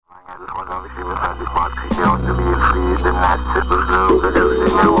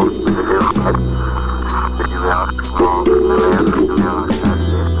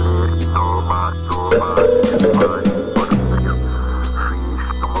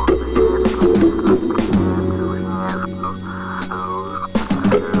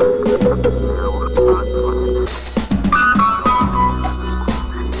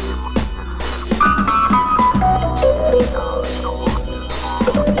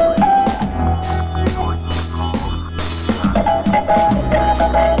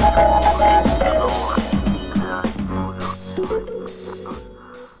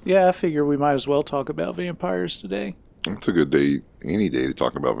Yeah, I figure we might as well talk about vampires today. It's a good day, any day, to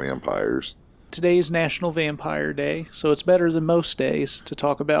talk about vampires. Today is National Vampire Day, so it's better than most days to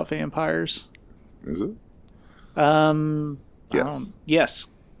talk about vampires. Is it? Yes. Yes.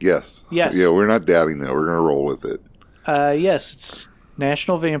 Yes. Yes. Yeah, we're not doubting that. We're going to roll with it. Yes, it's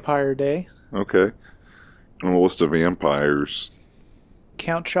National Vampire Day. Okay. On a list of vampires.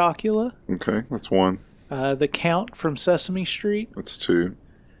 Count Chocula. Okay, that's one. The Count from Sesame Street. That's two.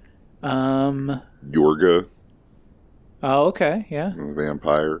 Yorga. Oh, okay, yeah.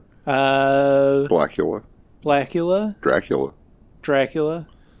 Vampire. Blackula. Dracula.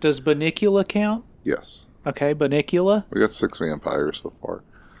 Does Banicula count? Yes. Okay, Banicula. We got 6 vampires so far.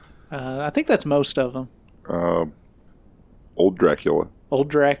 I think that's most of them. Old Dracula. Old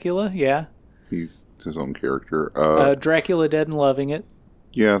Dracula, yeah. He's his own character. Dracula Dead and Loving It.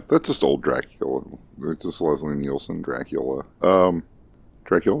 Yeah, that's just old Dracula. It's just Leslie Nielsen Dracula.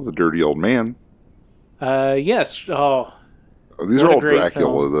 Dracula, the dirty old man. Yes. Oh. These are all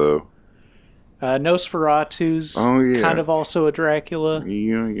Dracula, film. Though. Nosferatu's kind of also a Dracula.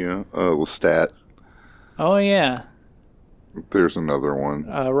 Yeah. Lestat. Oh, yeah. There's another one.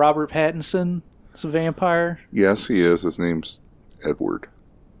 Robert Pattinson is a vampire. Yes, he is. His name's Edward.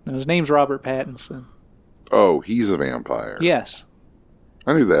 No, his name's Robert Pattinson. Oh, he's a vampire. Yes.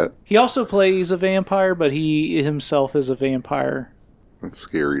 I knew that. He also plays a vampire, but he himself is a vampire. That's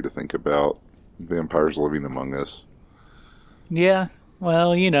scary to think about. Vampires living among us. Yeah,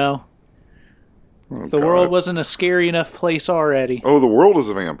 well, you know. The world wasn't a scary enough place already. Oh, the world is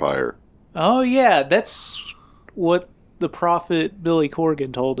a vampire. Oh, yeah, that's what the prophet Billy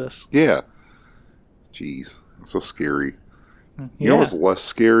Corgan told us. Yeah. Jeez, so scary. You know what's less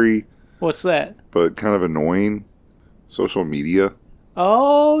scary? What's that? But kind of annoying? Social media.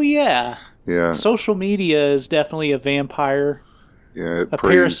 Oh, yeah. Yeah. Social media is definitely a vampire. Yeah,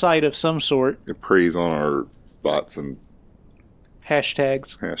 parasite of some sort. It preys on our thoughts and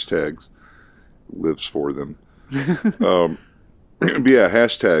hashtags. Lives for them. But yeah,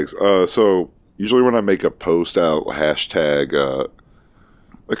 hashtags. So usually when I make a post out, hashtag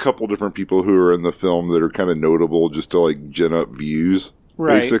a couple different people who are in the film that are kind of notable, just to like gin up views.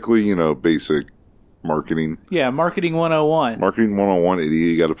 Right. Basically, basic marketing. Yeah, marketing 101. Marketing 101, idiot.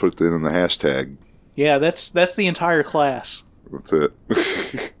 You got to put that in the hashtag. Yeah, that's the entire class. That's it.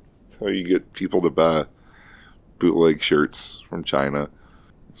 That's how you get people to buy bootleg shirts from China.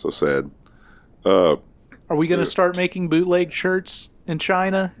 So sad. Are we going to start making bootleg shirts in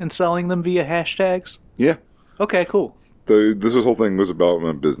China and selling them via hashtags? Yeah. Okay, cool. This whole thing was about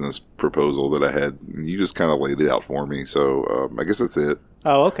my business proposal that I had. And you just kind of laid it out for me. So I guess that's it.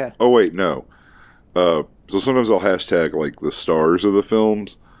 Oh, okay. Oh, wait, no. So sometimes I'll hashtag like the stars of the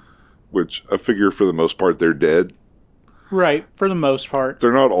films, which I figure for the most part they're dead. Right, for the most part.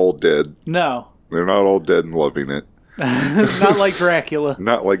 They're not all dead. No. They're not all dead and loving it. Not like Dracula.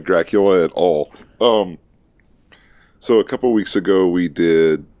 Not like Dracula at all. So a couple weeks ago we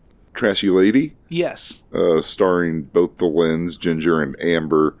did Trashy Lady. Yes. Starring both the Lyns, Ginger and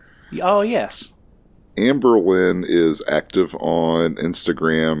Amber. Oh, yes. Amber Lynn is active on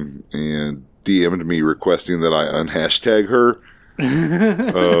Instagram and DM'd me requesting that I unhashtag her.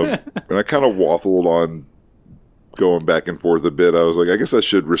 And I kind of waffled on going back and forth a bit. I was like, I guess I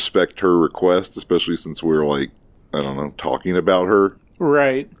should respect her request, especially since we're like, I don't know, talking about her.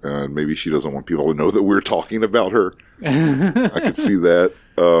 Right. Maybe she doesn't want people to know that we're talking about her. I could see that.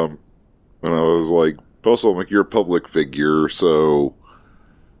 And I was like, also, like, you're a public figure, so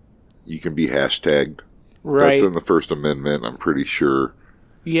you can be hashtagged. Right. That's in the First Amendment, I'm pretty sure.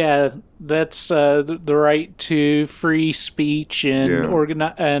 Yeah, that's the right to free speach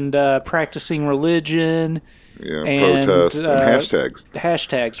and practicing religion. Yeah, and protest and hashtags.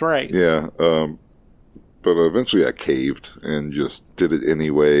 Hashtags, right. Yeah, but eventually I caved and just did it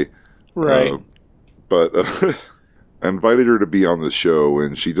anyway. Right. But I invited her to be on the show,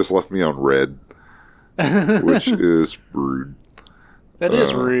 and she just left me on red, which is rude. That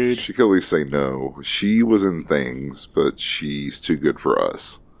is rude. She could at least say no. She was in things, but she's too good for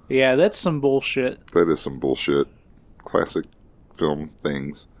us. Yeah, that's some bullshit. That is some bullshit. Classic film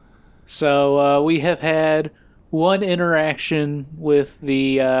things. So we have had one interaction with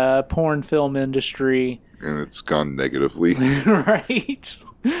the porn film industry. And it's gone negatively. Right.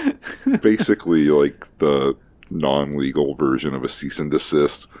 Basically, like the non-legal version of a cease and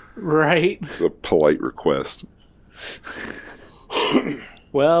desist. Right. It's a polite request.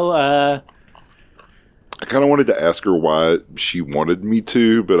 Well, I kind of wanted to ask her why she wanted me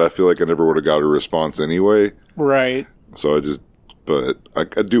to, but I feel like I never would have got a response anyway. Right. So but I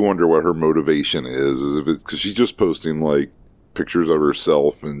do wonder what her motivation is if it's because she's just posting like pictures of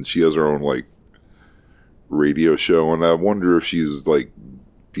herself, and she has her own like radio show, and I wonder if she's like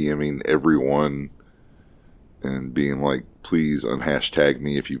DMing everyone and being like, please unhashtag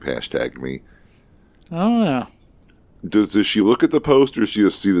me if you've hashtagged me. I don't know. Does she look at the post, or does she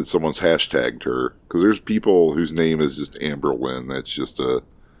just see that someone's hashtagged her? Because there's people whose name is just Amber Lynn. That's just a...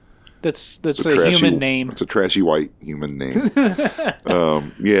 That's a human name. It's a trashy white human name.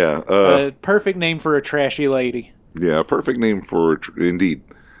 Yeah. Perfect name for a trashy lady. Yeah, perfect name for... Indeed.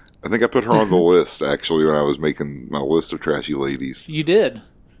 I think I put her on the list, actually, when I was making my list of trashy ladies. You did.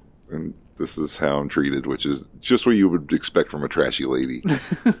 And this is how I'm treated, which is just what you would expect from a trashy lady.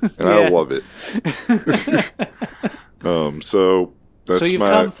 And Yeah. I love it. So you've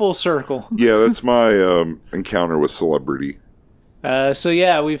come full circle. Yeah, that's my encounter with celebrity. So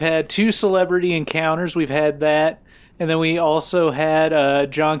yeah, we've had 2 celebrity encounters. We've had that, and then we also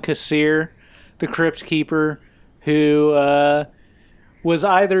had John Kassir, the Crypt Keeper, who was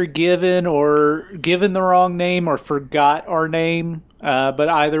either given the wrong name or forgot our name. But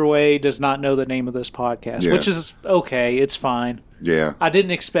either way, does not know the name of this podcast, which is okay. It's fine. Yeah. I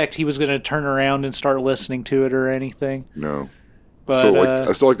didn't expect he was going to turn around and start listening to it or anything. No. But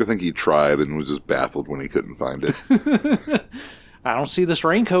I still like to think he tried and was just baffled when he couldn't find it. I don't see this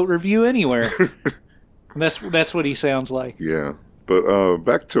raincoat review anywhere. That's what he sounds like. Yeah. But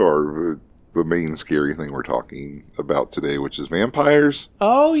back to the main scary thing we're talking about today, which is vampires.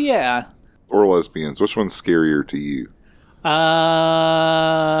 Oh, yeah. Or lesbians. Which one's scarier to you?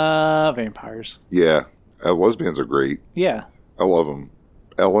 Vampires. Yeah. Lesbians are great. Yeah. I love them.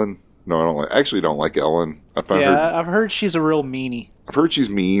 Ellen? No, I don't like. Actually, don't like Ellen. I've heard she's a real meanie. I've heard she's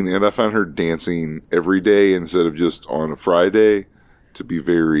mean, and I find her dancing every day instead of just on a Friday to be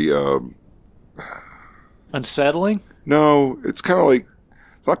very unsettling. No, it's kind of like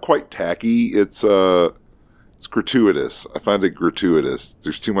it's not quite tacky. It's gratuitous. I find it gratuitous.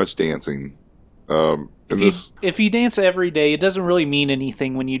 There's too much dancing. If you dance every day, it doesn't really mean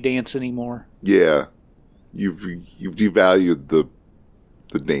anything when you dance anymore. Yeah. You've devalued the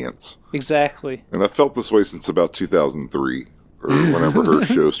dance. Exactly. And I felt this way since about 2003, or whenever her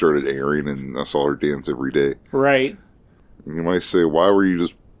show started airing, and I saw her dance every day. Right. And you might say, why were you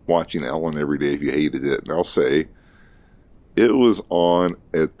just watching Ellen every day if you hated it? And I'll say, it was on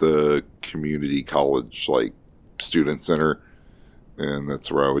at the community college, like, student center, and that's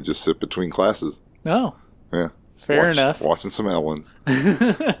where I would just sit between classes. Oh. Yeah. It's fair enough. Watching some Ellen.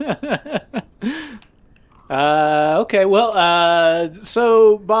 Okay, well,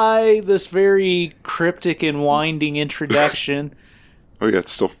 so by this very cryptic and winding introduction... Oh, yeah,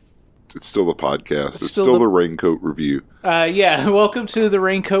 it's still the podcast. It's still the Raincoat Review. Yeah, welcome to the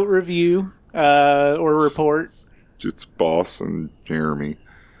Raincoat Review, or report. It's Boss and Jeremy.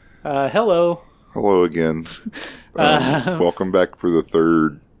 Hello. Hello again. Welcome back for the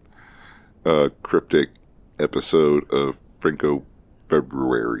third cryptic episode of Franco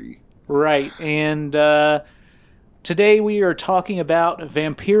February. Right, and today we are talking about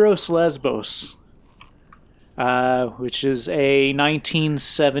Vampyros Lesbos, which is a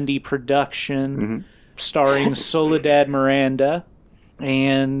 1970 production starring Soledad Miranda,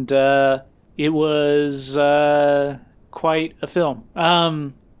 and it was quite a film.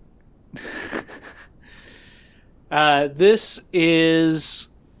 This is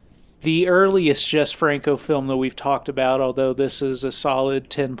the earliest Jess Franco film that we've talked about, although this is a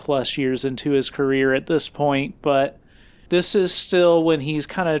solid 10 plus years into his career at this point. But this is still when he's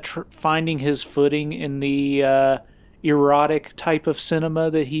kind of finding his footing in the erotic type of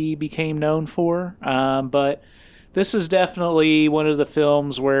cinema that he became known for. But this is definitely one of the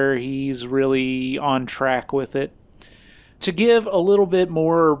films where he's really on track with it. To give a little bit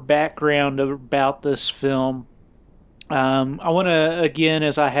more background about this film, I want to, again,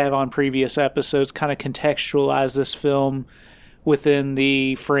 as I have on previous episodes, kind of contextualize this film within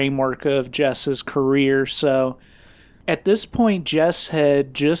the framework of Jess's career. So at this point, Jess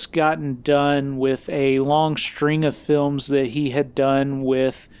had just gotten done with a long string of films that he had done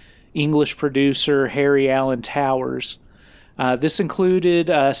with English producer Harry Alan Towers. This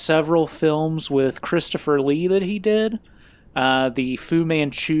included several films with Christopher Lee that he did. The Fu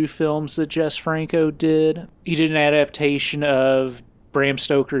Manchu films that Jess Franco did. He did an adaptation of Bram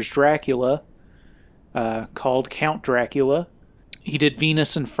Stoker's Dracula called Count Dracula. He did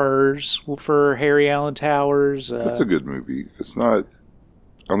Venus and Furs for Harry Allen Towers. That's a good movie. It's not...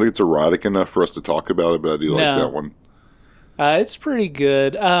 I don't think it's erotic enough for us to talk about it, but I do like that one. It's pretty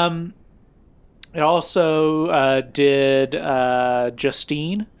good. It also did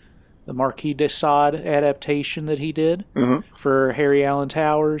Justine, the Marquis de Sade adaptation that he did for Harry Allen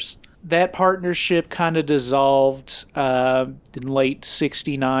Towers. That partnership kind of dissolved in late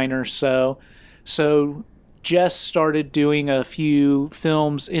 '69 or so. So Jess started doing a few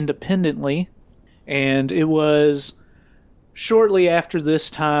films independently, and it was shortly after this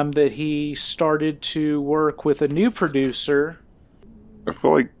time that he started to work with a new producer. I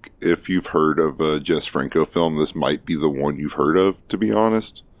feel like if you've heard of a Jess Franco film, this might be the one you've heard of, to be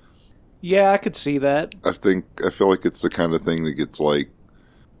honest. Yeah, I could see that. I feel like it's the kind of thing that gets, like,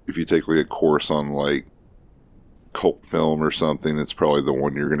 if you take, like, a course on, like, cult film or something, it's probably the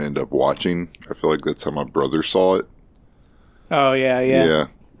one you're going to end up watching. I feel like that's how my brother saw it. Oh, yeah. Yeah,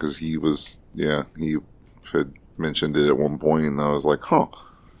 because he had mentioned it at one point, and I was like, huh.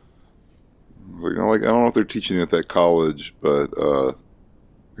 I was like, I don't know if they're teaching it at that college, but I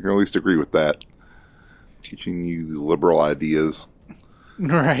can at least agree with that. Teaching you these liberal ideas.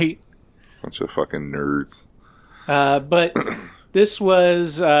 Right. Bunch of fucking nerds. But this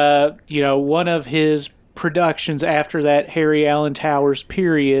was, one of his productions after that Harry Allen Towers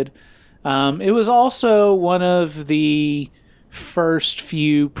period. It was also one of the first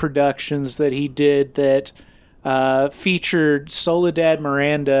few productions that he did that featured Soledad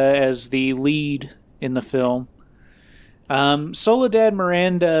Miranda as the lead in the film. Soledad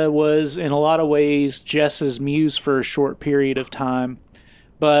Miranda was, in a lot of ways, Jess's muse for a short period of time.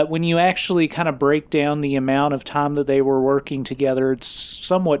 But when you actually kind of break down the amount of time that they were working together, it's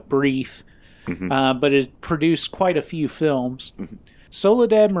somewhat brief. But it produced quite a few films.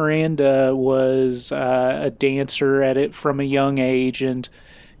 Soledad Miranda was a dancer at it from a young age and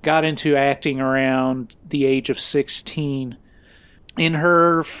got into acting around the age of 16. In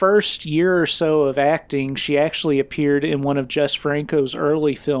her first year or so of acting, she actually appeared in one of Jess Franco's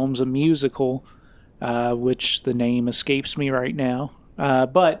early films, a musical, which the name escapes me right now.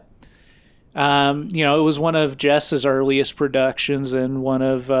 But it was one of Jess's earliest productions and one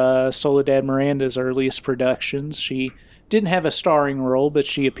of Soledad Miranda's earliest productions. She didn't have a starring role, but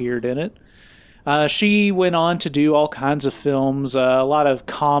she appeared in it. She went on to do all kinds of films, a lot of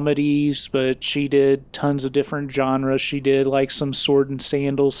comedies, but she did tons of different genres. She did like some sword and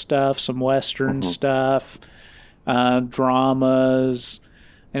sandal stuff, some Western stuff, dramas,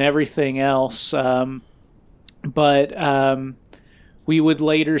 and everything else. But we would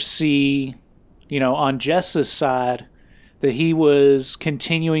later see, on Jess's side, that he was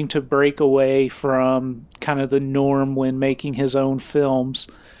continuing to break away from kind of the norm when making his own films.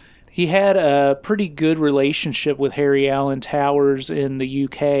 He had a pretty good relationship with Harry Allen Towers in the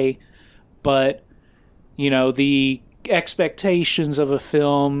UK, but, the expectations of a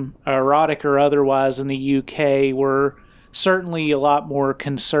film, erotic or otherwise, in the UK were certainly a lot more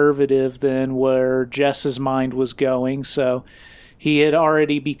conservative than where Jess's mind was going, so he had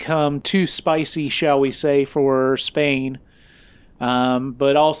already become too spicy, shall we say, for Spain,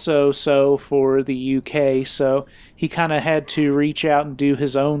 but also so for the UK, so he kind of had to reach out and do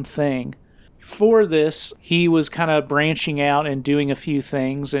his own thing. For this, he was kind of branching out and doing a few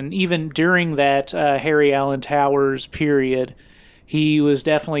things, and even during that Harry Allen Towers period, he was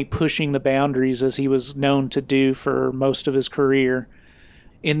definitely pushing the boundaries as he was known to do for most of his career.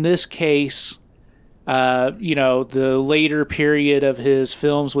 In this case, the later period of his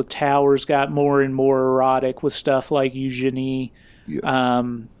films with Towers got more and more erotic with stuff like Eugenie. Yes. I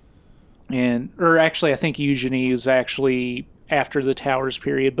think Eugenie was actually after the Towers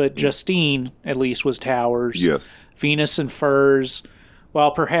period, but Justine, at least, was Towers. Yes. Venus and Furs,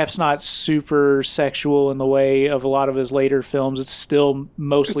 while perhaps not super sexual in the way of a lot of his later films, it's still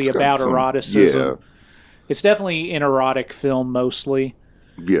mostly about eroticism. Yeah. It's definitely an erotic film, mostly.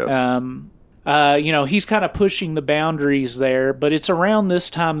 Yes. He's kind of pushing the boundaries there, but it's around this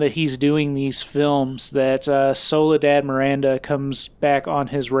time that he's doing these films that Soledad Miranda comes back on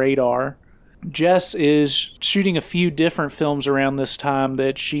his radar. Jess is shooting a few different films around this time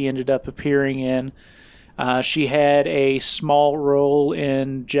that she ended up appearing in. She had a small role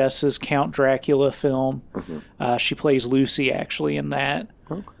in Jess's Count Dracula film. She plays Lucy, actually, in that.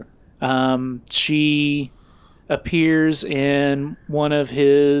 Okay. She appears in one of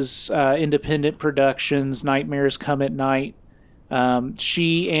his independent productions, Nightmares Come at Night,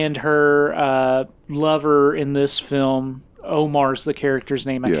 She and her lover in this film, Omar's the character's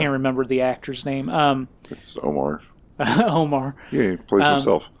name. I can't remember the actor's name. It's Omar. Omar. Yeah, he plays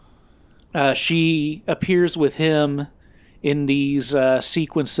himself. She appears with him in these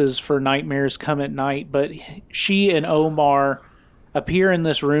sequences for Nightmares Come at Night, but she and Omar appear in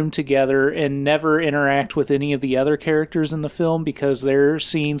this room together and never interact with any of the other characters in the film because their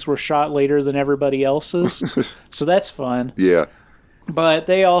scenes were shot later than everybody else's. So that's fun. Yeah. But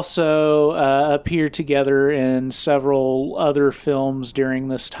they also appear together in several other films during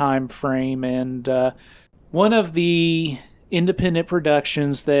this time frame, and one of the independent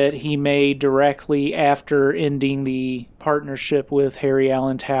productions that he made directly after ending the partnership with Harry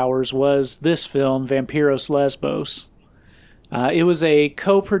Allen Towers was this film, Vampyros Lesbos. It was a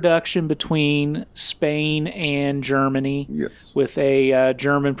co-production between Spain and Germany, with a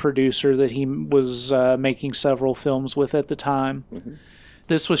German producer that he was making several films with at the time. Mm-hmm.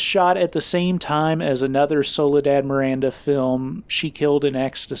 This was shot at the same time as another Soledad Miranda film, She Killed in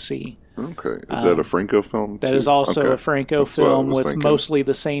Ecstasy. Okay. Is that a Franco film, too? That is also a Franco film with mostly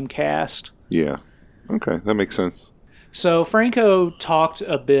the same cast. Yeah. Okay, that makes sense. So Franco talked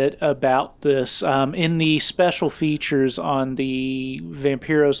a bit about this in the special features on the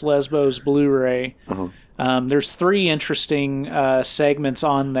Vampyros Lesbos Blu-ray. Uh-huh. There's 3 interesting segments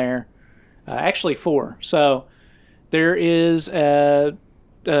on there. Actually 4. So there is a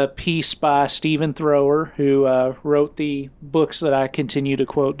piece by Stephen Thrower, who wrote the books that I continue to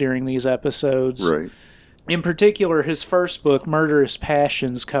quote during these episodes. Right. In particular, his first book, Murderous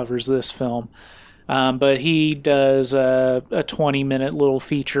Passions, covers this film. But he does a 20-minute little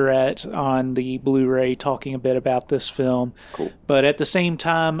featurette on the Blu-ray talking a bit about this film. Cool. But at the same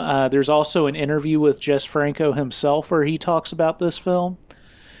time, there's also an interview with Jess Franco himself where he talks about this film.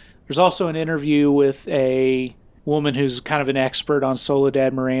 There's also an interview with a woman who's kind of an expert on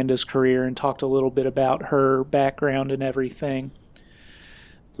Soledad Miranda's career and talked a little bit about her background and everything.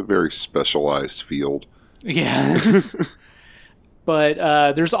 It's a very specialized field. Yeah.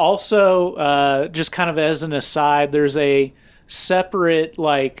 But there's also, just kind of as an aside, there's a separate,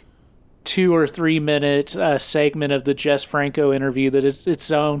 2 or 3 minute segment of the Jess Franco interview that is its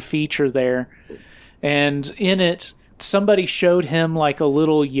own feature there. And in it, somebody showed him a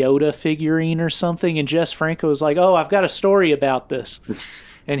little Yoda figurine or something, and Jess Franco was like, "Oh, I've got a story about this."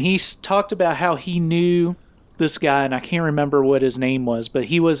 And he talked about how he knew this guy, and I can't remember what his name was, but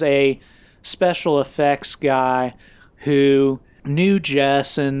he was a special effects guy who knew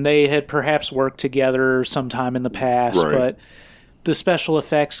Jess, and they had perhaps worked together sometime in the past, right. But the special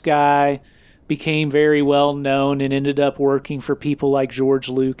effects guy became very well known and ended up working for people like George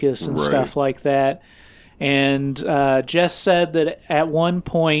Lucas and stuff like that. And Jess said that at one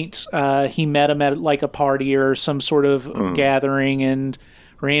point he met him at a party or some sort of gathering and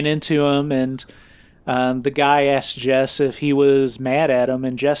ran into him, and the guy asked Jess if he was mad at him,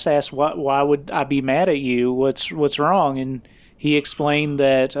 and Jess asked, "Why would I be mad at you? What's wrong?" And he explained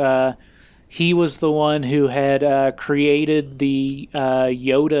that he was the one who had created the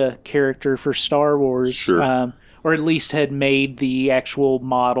Yoda character for Star Wars, sure. Or at least had made the actual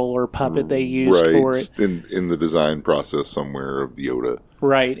model or puppet they used for it. In the design process somewhere of Yoda.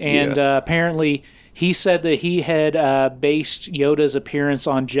 Right, and apparently he said that he had based Yoda's appearance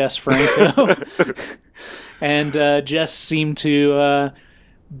on Jess Franco. And Jess seemed to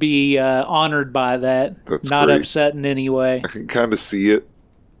be honored by that. That's not great. Upset in any way. I can kind of see it.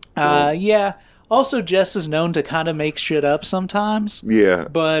 Yeah. Also, Jess is known to kind of make shit up sometimes. Yeah.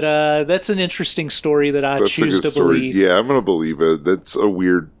 But that's an interesting story that I choose to believe. Yeah, I'm going to believe it. That's a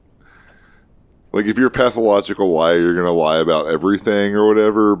weird... if you're a pathological liar, you're going to lie about everything or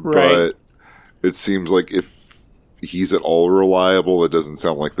whatever. Right. But it seems like if he's at all reliable, it doesn't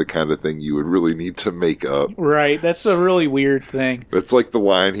sound like the kind of thing you would really need to make up. Right. That's a really weird thing. That's like the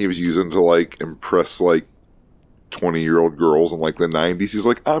line he was using to, impress, 20-year-old girls in, the 90s. He's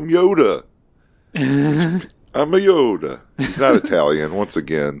like, "I'm Yoda. I'm a Yoda." He's not Italian, once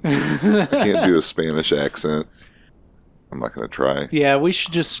again. I can't do a Spanish accent. I'm not going to try. Yeah, we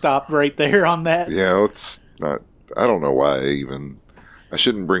should just stop right there on that. Yeah, let's not... I don't know why I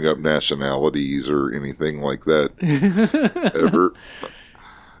shouldn't bring up nationalities or anything like that ever.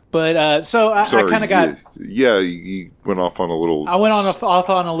 But, so I kind of got... Yeah, you went off on a little... I went off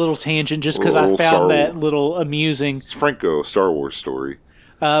on a little tangent just because I found that little amusing. It's Franco, Star Wars story.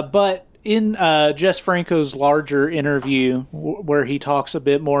 But in Jess Franco's larger interview, where he talks a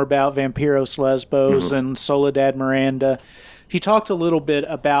bit more about Vampyros Lesbos and Soledad Miranda, he talked a little bit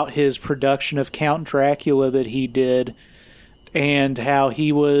about his production of Count Dracula that he did, and how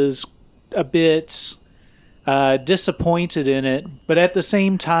he was a bit disappointed in it, but at the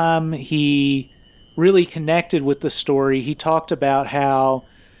same time, he really connected with the story. He talked about how,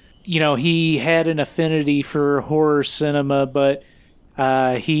 he had an affinity for horror cinema, but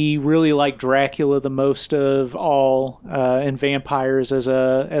he really liked Dracula the most of all, and vampires as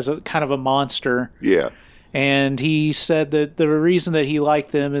a kind of a monster. Yeah. And he said that the reason that he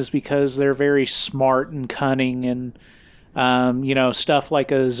liked them is because they're very smart and cunning, and stuff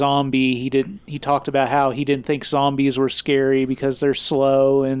like a zombie. He talked about how he didn't think zombies were scary because they're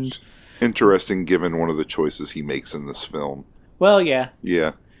slow and interesting, given one of the choices he makes in this film. Well, yeah.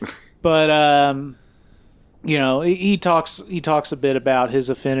 Yeah. But he talks a bit about his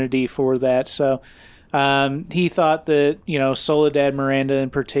affinity for that. So he thought that Soledad Miranda in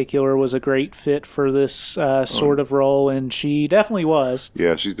particular was a great fit for this sort of role, and she definitely was.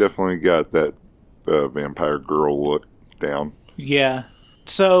 Yeah, she's definitely got that vampire girl look down. Yeah.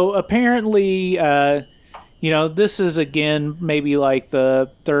 So apparently, this is again maybe like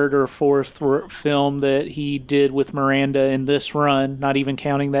the third or fourth film that he did with Miranda in this run, not even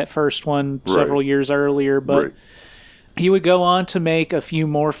counting that first one several years earlier. But he would go on to make a few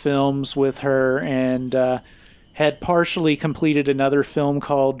more films with her, and had partially completed another film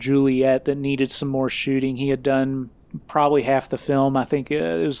called Juliet that needed some more shooting. He had done probably half the film. I think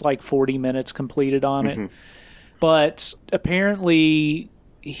it was like 40 minutes completed on it. But apparently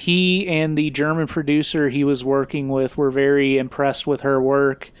he and the German producer he was working with were very impressed with her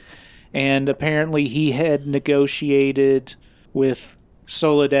work. And apparently he had negotiated with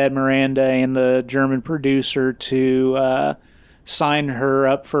Soledad Miranda and the German producer to sign her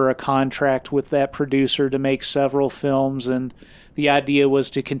up for a contract with that producer to make several films. And the idea was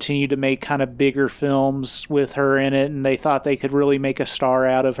to continue to make kind of bigger films with her in it. And they thought they could really make a star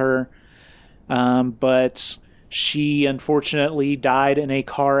out of her. But she unfortunately died in a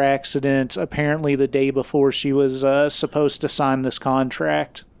car accident, apparently the day before she was supposed to sign this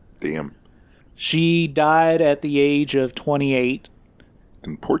contract. Damn. She died at the age of 28.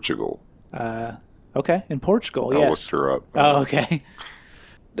 In Portugal. Okay, in Portugal, yes. I looked her up. Oh, okay.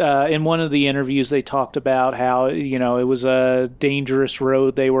 In one of the interviews, they talked about how, it was a dangerous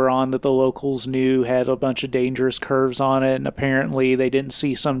road they were on that the locals knew had a bunch of dangerous curves on it, and apparently they didn't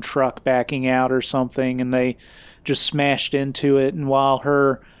see some truck backing out or something, and they just smashed into it. And while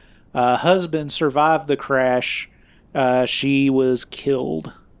her husband survived the crash, she was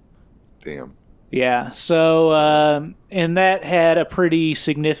killed. Damn. Yeah, so, and that had a pretty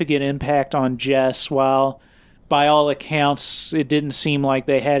significant impact on Jess, while by all accounts, it didn't seem like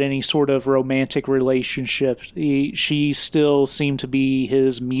they had any sort of romantic relationship. She still seemed to be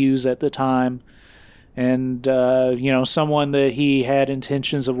his muse at the time, and, someone that he had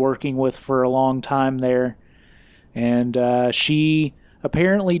intentions of working with for a long time there. And she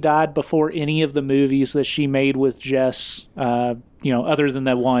apparently died before any of the movies that she made with Jess, other than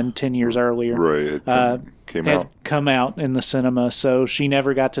that one 10 years earlier. Right, it come out in the cinema, so she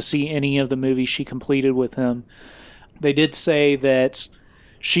never got to see any of the movies she completed with him. They did say that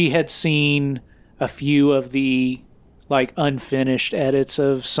she had seen a few of the unfinished edits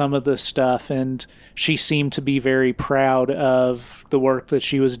of some of the stuff, and she seemed to be very proud of the work that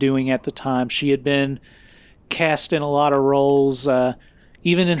she was doing at the time. She had been cast in a lot of roles,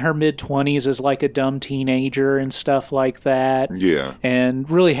 even in her mid-20s as a dumb teenager and stuff like that. Yeah. And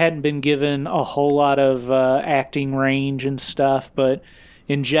really hadn't been given a whole lot of acting range and stuff. But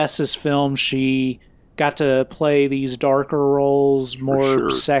in Jess's film, she got to play these darker roles,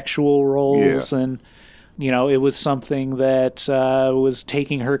 more sexual roles. Yeah. And, it was something that was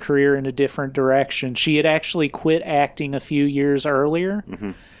taking her career in a different direction. She had actually quit acting a few years earlier.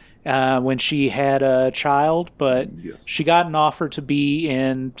 Mm-hmm. When she had a child, but she got an offer to be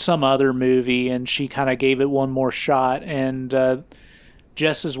in some other movie, and she kind of gave it one more shot. And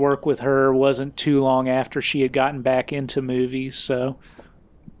Jess's work with her wasn't too long after she had gotten back into movies, so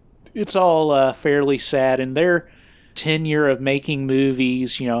it's all fairly sad. And their tenure of making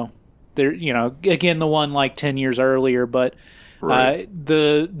movies, they're again the one 10 years earlier, but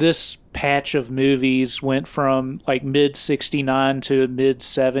this patch of movies went from mid 69 to mid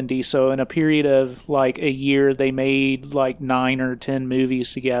 70. So in a period of a year, they made 9 or 10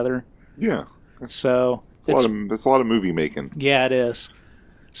 movies together. Yeah. So it's a lot of movie making. Yeah, it is.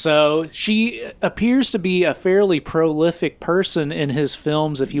 So she appears to be a fairly prolific person in his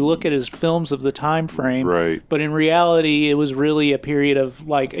films if you look at his films of the time frame. Right. But in reality, it was really a period of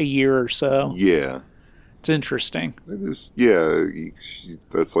a year or so. Yeah. It's interesting. It is, yeah.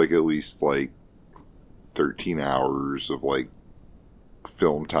 That's at least 13 hours of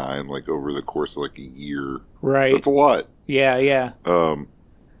film time, over the course of a year. Right. That's a lot. Yeah, yeah.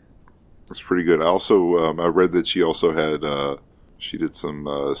 It's pretty good. I also I read that she also had she did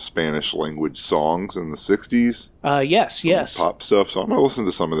some Spanish language songs in the 60s. Yes. Pop stuff. So I'm gonna listen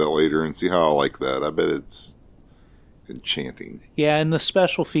to some of that later and see how I like that. I bet it's enchanting. Yeah, and the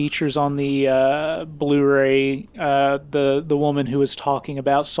special features on the Blu-ray, the woman who was talking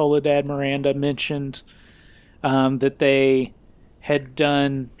about Soledad Miranda mentioned that they had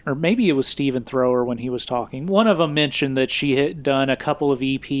done, or maybe it was Stephen Thrower when he was talking. One of them mentioned that she had done a couple of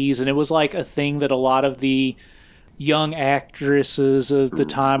EPs, and it was like a thing that a lot of the young actresses of the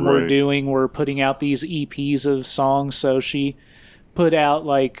time were putting out these EPs of songs. So she put out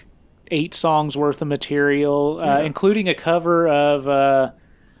like 8 songs worth of material, including a cover of,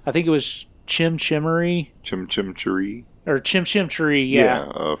 I think it was Chim Chimmery. Chim Chim Cheree. Or Chim Chim Cheree,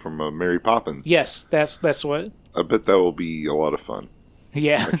 yeah. From Mary Poppins. Yes, that's what. I bet that will be a lot of fun.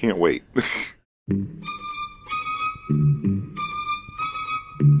 Yeah. I can't wait.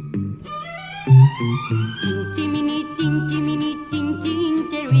 Chinchimini, chinchimini,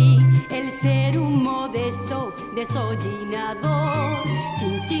 chinchincherry, el ser un modesto desollinador.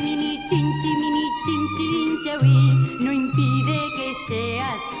 Chinchimini, chinchimini, chinchincherry, no impide que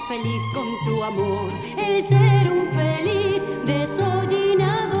seas feliz con tu amor. El ser un feliz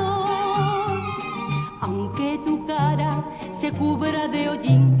desollinador, aunque tu cara se cubra de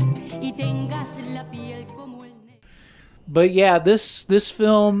hollín y tengas la piel como el... But yeah, this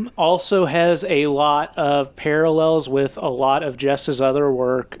film also has a lot of parallels with a lot of Jess's other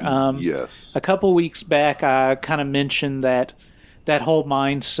work. Yes. A couple weeks back, I kind of mentioned that whole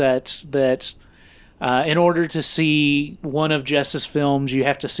mindset that in order to see one of Jess's films, you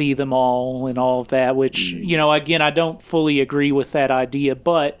have to see them all and all of that, which, again, I don't fully agree with that idea,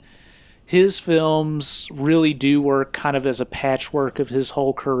 but his films really do work kind of as a patchwork of his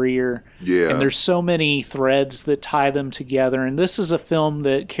whole career. Yeah. And there's so many threads that tie them together. And this is a film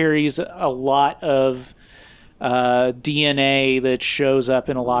that carries a lot of DNA that shows up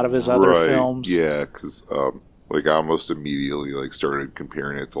in a lot of his other films. Yeah, because I almost immediately started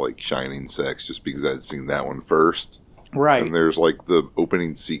comparing it to Shining Sex just because I'd seen that one first. Right. And there's the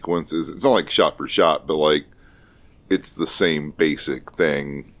opening sequences. It's not shot for shot, but it's the same basic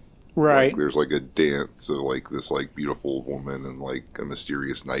thing. Right. There's a dance of this beautiful woman and a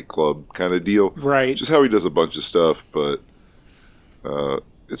mysterious nightclub kind of deal. Right. Just how he does a bunch of stuff, but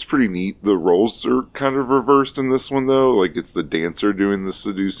it's pretty neat. The roles are kind of reversed in this one though. It's the dancer doing the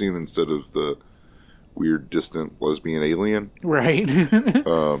seducing instead of the weird distant lesbian alien. Right.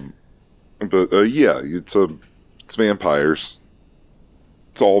 But yeah, it's vampires.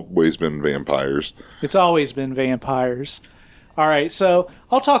 It's always been vampires. It's always been vampires. All right, so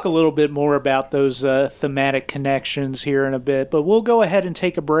I'll talk a little bit more about those thematic connections here in a bit, but we'll go ahead and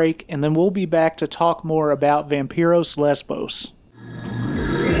take a break, and then we'll be back to talk more about Vampyros Lesbos.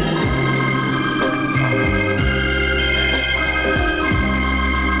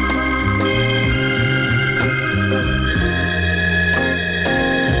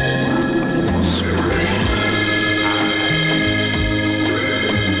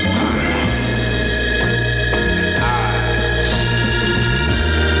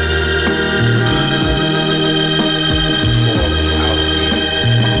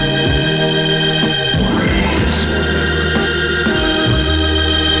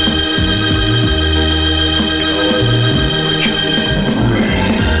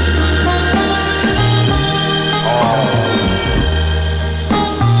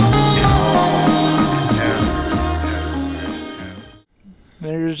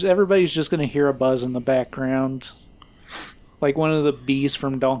 Everybody's just going to hear a buzz in the background. Like one of the bees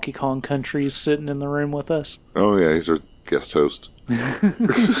from Donkey Kong Country is sitting in the room with us. Oh, yeah, he's our guest host.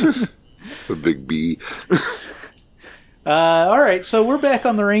 It's a big bee. All right, so we're back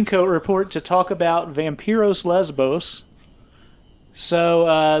on the Raincoat Report to talk about Vampyros Lesbos.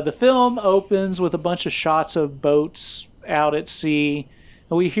 So the film opens with a bunch of shots of boats out at sea.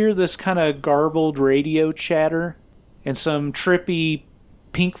 And we hear this kind of garbled radio chatter and some trippy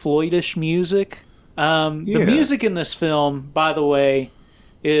Pink Floyd-ish music. The music in this film, by the way,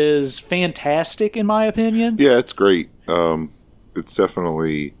 is fantastic in my opinion. Yeah, it's great. It's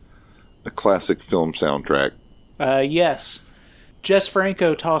definitely a classic film soundtrack. Yes. Jess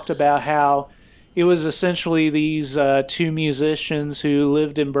Franco talked about how it was essentially these two musicians who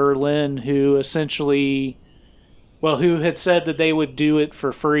lived in Berlin who essentially, who had said that they would do it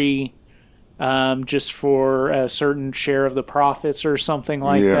for free just for a certain share of the profits or something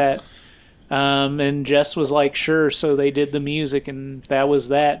like that. And Jess was like, sure, so they did the music and that was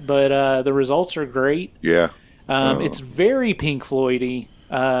that. But the results are great. Yeah. It's very Pink Floyd-y.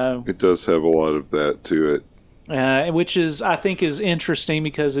 It does have a lot of that to it. which is I think is interesting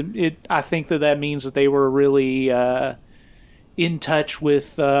because I think that means that they were really in touch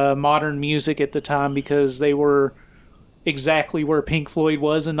with modern music at the time because they were exactly where Pink Floyd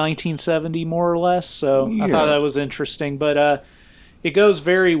was in 1970, more or less. So I thought that was interesting. But it goes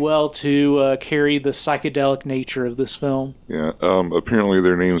very well to carry the psychedelic nature of this film. Yeah. Apparently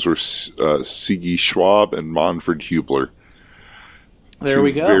their names were Sigi Schwab and Manfred Hubler. There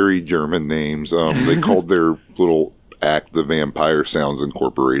we go. Very German names. They called their little act the Vampire Sounds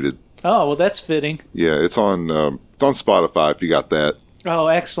Incorporated. Oh, well, that's fitting. Yeah, it's on Spotify if you got that. Oh,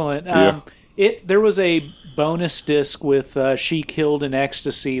 excellent. There was a bonus disc with She Killed in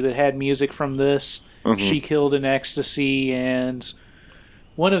Ecstasy that had music from this, She Killed in Ecstasy, and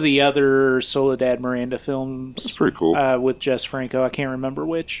one of the other Soledad Miranda films. That's pretty cool. With Jess Franco. I can't remember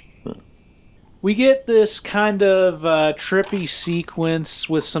which. We get this kind of trippy sequence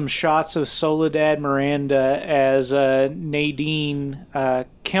with some shots of Soledad Miranda as Nadine,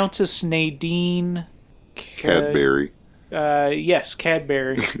 Countess Nadine Cadbury. Yes,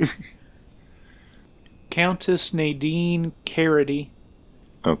 Cadbury. Countess Nadine Carody.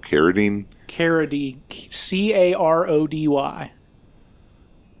 Oh, Carradine? Carody. Carody.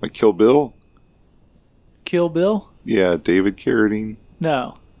 Like Kill Bill? Kill Bill? Yeah, David Carradine.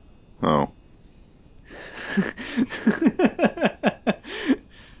 No. Oh.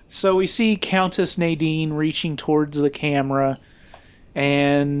 So we see Countess Nadine reaching towards the camera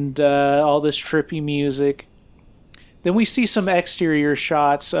and all this trippy music. Then we see some exterior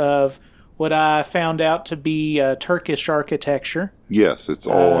shots of what I found out to be Turkish architecture. Yes, it's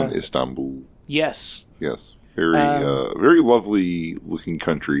all in Istanbul. Yes. Yes. Very lovely looking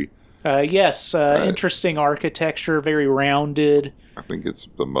country. Yes, interesting architecture, very rounded. I think it's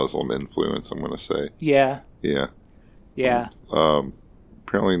the Muslim influence, I'm going to say. Yeah. Yeah. Yeah.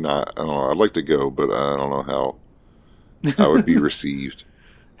 Apparently not. I don't know. I'd like to go, but I don't know how I would be received.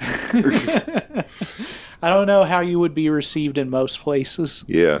 I don't know how you would be received in most places.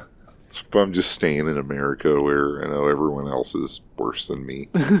 Yeah. I'm just staying in America where I know everyone else is worse than me.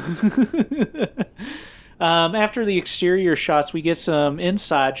 After the exterior shots, we get some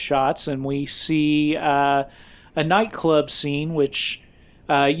inside shots, and we see a nightclub scene, which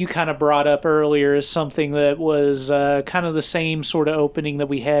you kind of brought up earlier as something that was kind of the same sort of opening that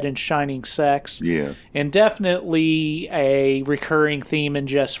we had in Shining Sex. Yeah. And definitely a recurring theme in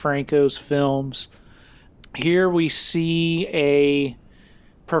Jess Franco's films. Here we see a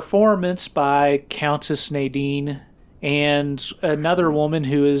performance by Countess Nadine and another woman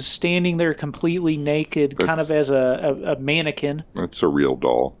who is standing there completely naked, kind of as a mannequin. That's a real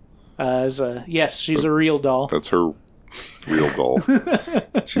doll. Yes, she's a real doll. That's her real doll.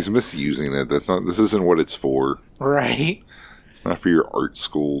 She's misusing it. This isn't what it's for. Right. It's not for your art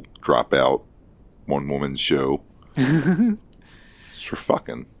school dropout one woman show. It's for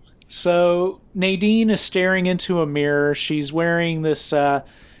fucking. So Nadine is staring into a mirror. She's wearing this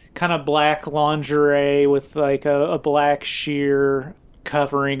kind of black lingerie with like a black sheer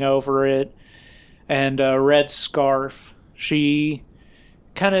covering over it and a red scarf. She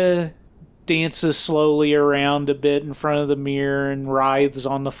kind of dances slowly around a bit in front of the mirror and writhes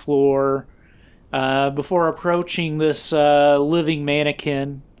on the floor before approaching this living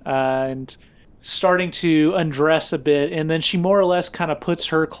mannequin and starting to undress a bit. And then she more or less kind of puts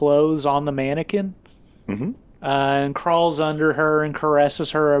her clothes on the mannequin. Mm-hmm. And crawls under her and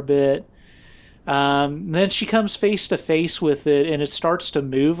caresses her a bit. Then she comes face to face with it, and it starts to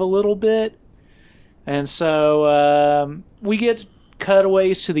move a little bit. And so we get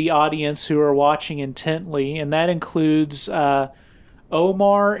cutaways to the audience who are watching intently, and that includes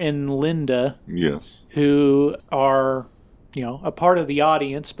Omar and Linda. Yes. Who are, a part of the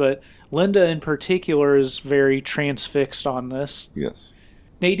audience, but Linda in particular is very transfixed on this. Yes.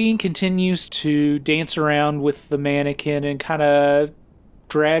 Nadine continues to dance around with the mannequin and kind of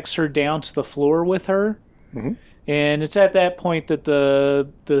drags her down to the floor with her. Mm-hmm. And it's at that point that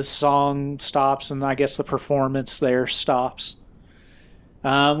the song stops and I guess the performance there stops.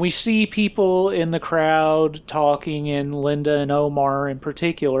 We see people in the crowd talking, and Linda and Omar in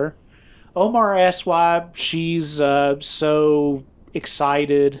particular. Omar asks why she's so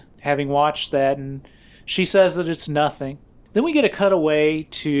excited having watched that, and she says that it's nothing. Then we get a cutaway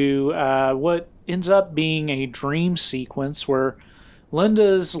to what ends up being a dream sequence where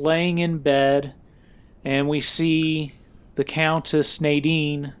Linda's laying in bed and we see the Countess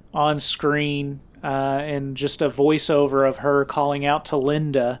Nadine on screen and just a voiceover of her calling out to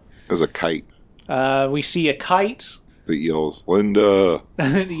Linda. As a kite. We see a kite. That yells, Linda.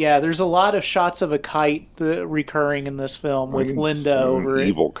 Yeah, there's a lot of shots of a kite recurring in this film with Linda over it.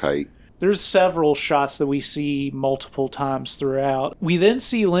 Evil kite. There's several shots that we see multiple times throughout. We then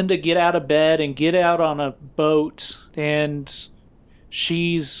see Linda get out of bed and get out on a boat, and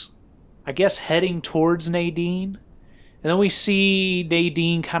she's, I guess, heading towards Nadine. And then we see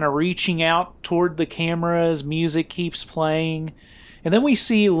Nadine kind of reaching out toward the camera as music keeps playing. And then we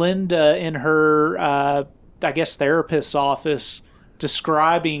see Linda in her, I guess, therapist's office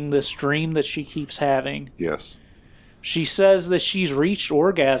describing this dream that she keeps having. Yes. She says that she's reached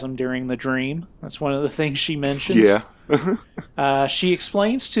orgasm during the dream. That's one of the things she mentions. Yeah. She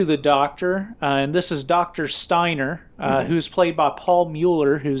explains to the doctor, and this is Dr. Steiner, who's played by Paul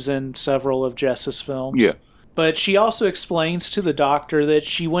Mueller, who's in several of Jess's films. Yeah. But she also explains to the doctor that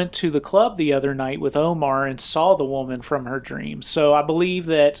she went to the club the other night with Omar and saw the woman from her dream. So I believe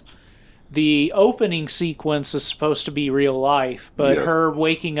that the opening sequence is supposed to be real life, but Yes. her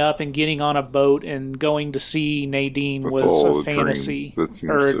waking up and getting on a boat and going to see Nadine That's was all a a dream. fantasy. That seems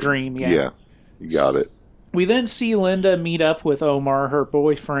Or a to- dream, yeah. Yeah. You got it. We then see Linda meet up with Omar, her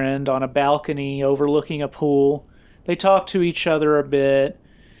boyfriend, on a balcony overlooking a pool. They talk to each other a bit.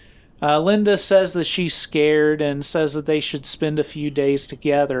 Linda says that she's scared and says that they should spend a few days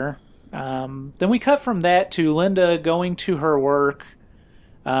together. Then we cut from that to Linda going to her work.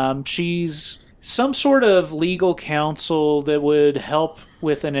 She's some sort of legal counsel that would help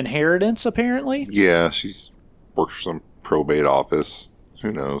with an inheritance, apparently. Yeah, she's works for some probate office.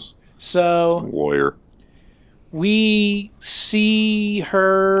 Who knows? So Some lawyer. we see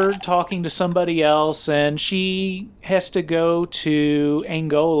her talking to somebody else, and she has to go to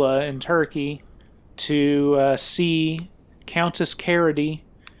Angola in Turkey to see Countess Carity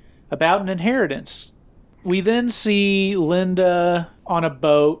about an inheritance. We then see Linda on a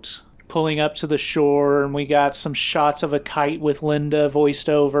boat pulling up to the shore, and we got some shots of a kite with Linda voiced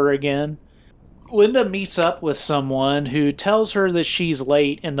over again. Linda meets up with someone who tells her that she's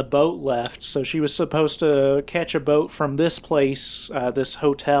late and the boat left, so she was supposed to catch a boat from this place, this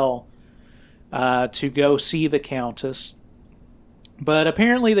hotel, to go see the Countess. But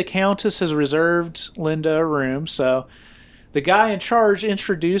apparently the Countess has reserved Linda a room, so the guy in charge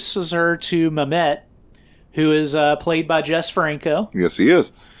introduces her to Mehmet, who is played by Jess Franco, Yes, he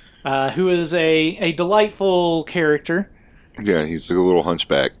is. who is a delightful character. Yeah, he's a little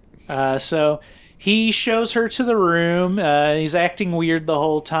hunchback. So he shows her to the room. He's acting weird the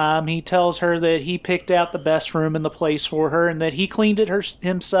whole time. He tells her that he picked out the best room in the place for her and that he cleaned it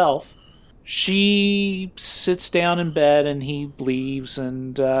himself. She sits down in bed and he leaves,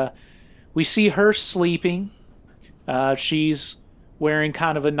 and we see her sleeping. She's wearing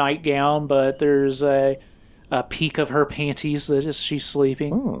kind of a nightgown, but there's a peek of her panties that is she's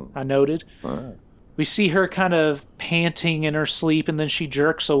sleeping. Oh. I noted. All right. We see her kind of panting in her sleep, and then she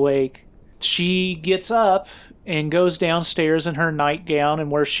jerks awake. She gets up and goes downstairs in her nightgown,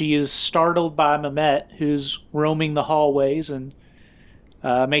 and where she is startled by Mehmet, who's roaming the hallways, and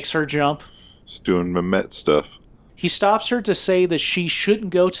makes her jump. He's doing Mehmet stuff. He stops her to say that she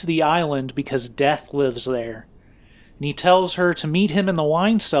shouldn't go to the island because death lives there. And he tells her to meet him in the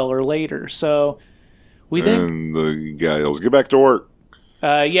wine cellar later. So we then... And the guy yells, "Get back to work."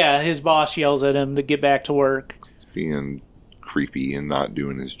 Yeah, his boss yells at him to get back to work. He's being creepy and not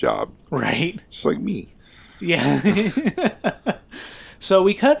doing his job. Right. Just like me. Yeah. So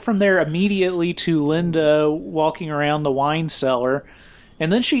we cut from there immediately to Linda walking around the wine cellar.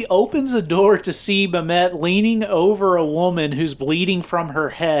 And then she opens a door to see Mehmet leaning over a woman who's bleeding from her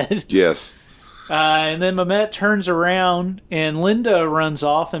head. Yes. And then Mehmet turns around and Linda runs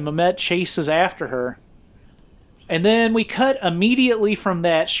off and Mehmet chases after her. And then we cut immediately from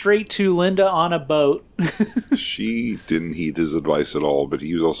that straight to Linda on a boat. She didn't heed his advice at all, but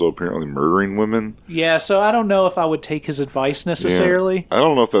he was also apparently murdering women. Yeah, so I don't know if I would take his advice necessarily. Yeah. I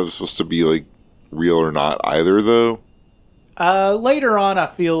don't know if that was supposed to be like real or not either, though. Later on, I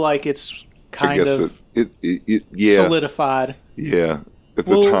feel like it's kind I guess of yeah. solidified. Yeah. At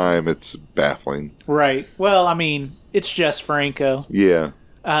the time, it's baffling. Right. Well, I mean, it's Jess Franco. Yeah.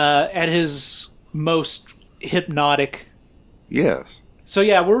 At his most hypnotic. Yes. So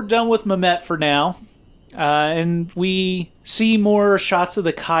yeah, we're done with Mehmet for now. And we see more shots of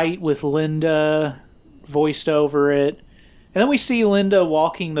the kite with Linda voiced over it. And then we see Linda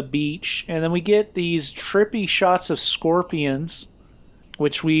walking the beach. And then we get these trippy shots of scorpions,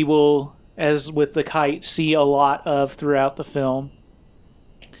 which we will, as with the kite, see a lot of throughout the film.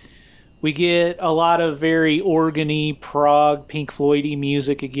 We get a lot of very organy, prog, Pink Floyd-y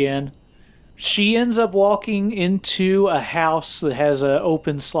music again. She ends up walking into a house that has an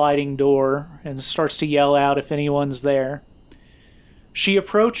open sliding door and starts to yell out if anyone's there. She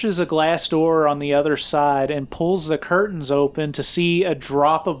approaches a glass door on the other side and pulls the curtains open to see a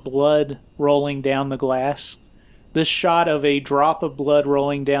drop of blood rolling down the glass. This shot of a drop of blood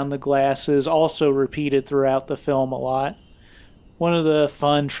rolling down the glass is also repeated throughout the film a lot. One of the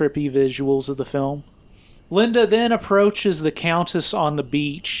fun, trippy visuals of the film. Linda then approaches the Countess on the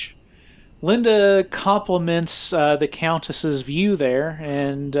beach. Linda compliments the Countess's view there,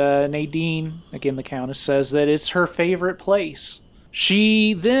 and Nadine, again the Countess, says that it's her favorite place.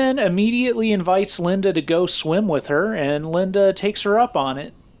 She then immediately invites Linda to go swim with her, and Linda takes her up on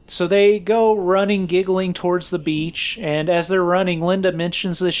it. So they go running, giggling towards the beach, and as they're running, Linda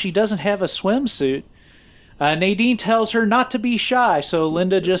mentions that she doesn't have a swimsuit. Nadine tells her not to be shy, so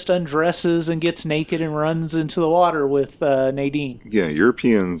Linda just undresses and gets naked and runs into the water with Nadine. Yeah,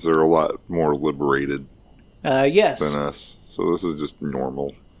 Europeans are a lot more liberated yes. than us, so this is just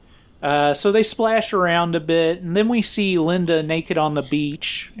normal. So they splash around a bit, and then we see Linda naked on the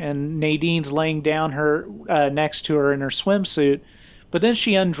beach, and Nadine's laying down her next to her in her swimsuit, but then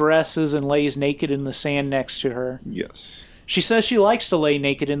she undresses and lays naked in the sand next to her. Yes. She says she likes to lay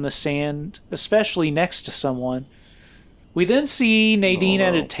naked in the sand, especially next to someone. We then see Nadine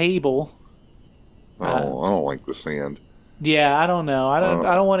at a table. I don't like the sand. Yeah, I don't know. I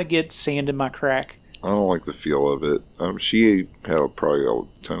don't want to get sand in my crack. I don't like the feel of it. She had probably a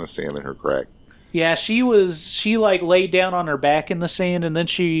ton of sand in her crack. Yeah, she laid down on her back in the sand, and then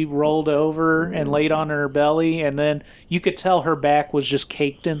she rolled over and laid on her belly, and then you could tell her back was just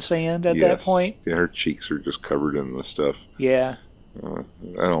caked in sand at that point. Yeah, her cheeks are just covered in the stuff. Yeah. I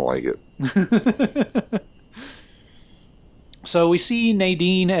don't like it. So we see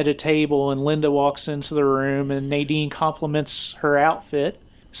Nadine at a table, and Linda walks into the room, and Nadine compliments her outfit.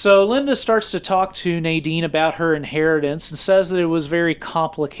 So Linda starts to talk to Nadine about her inheritance and says that it was very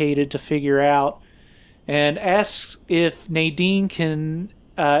complicated to figure out, and asks if Nadine can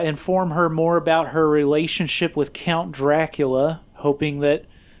inform her more about her relationship with Count Dracula, hoping that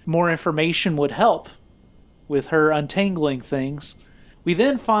more information would help with her untangling things. We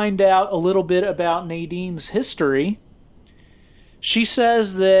then find out a little bit about Nadine's history. She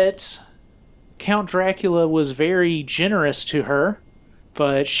says that Count Dracula was very generous to her,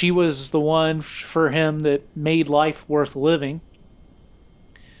 but she was the one for him that made life worth living.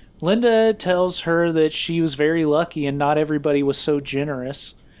 Linda tells her that she was very lucky and not everybody was so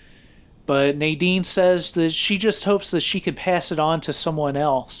generous. But Nadine says that she just hopes that she can pass it on to someone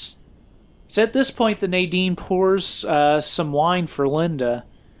else. It's at this point that Nadine pours some wine for Linda.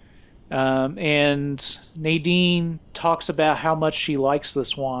 And Nadine talks about how much she likes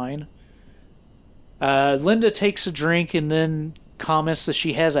this wine. Linda takes a drink and then comments that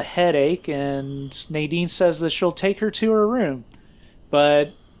she has a headache, and Nadine says that she'll take her to her room.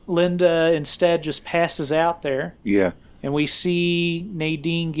 But Linda instead just passes out there. Yeah. And we see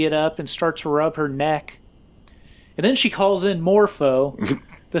Nadine get up and start to rub her neck. And then she calls in Morpho,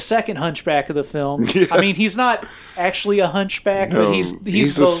 the second hunchback of the film. Yeah. I mean, he's not actually a hunchback, but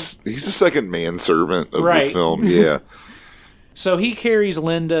he's the second manservant of the film. Yeah. So he carries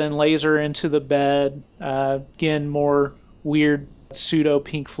Linda and lays her into the bed. Again, more weird pseudo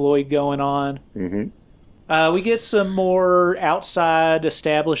Pink Floyd going on. Mm-hmm. We get some more outside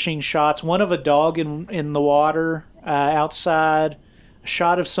establishing shots. One of a dog in the water outside. A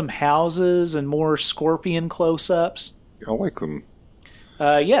shot of some houses and more scorpion close-ups. I like them.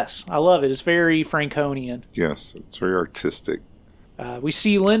 Yes, I love it. It's very Franconian. Yes, it's very artistic. We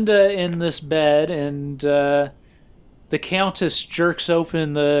see Linda in this bed, and the Countess jerks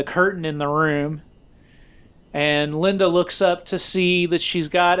open the curtain in the room. And Linda looks up to see that she's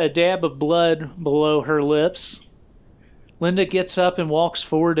got a dab of blood below her lips. Linda gets up and walks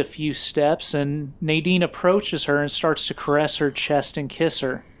forward a few steps, and Nadine approaches her and starts to caress her chest and kiss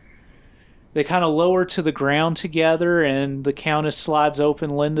her. They kind of lower to the ground together, and the Countess slides open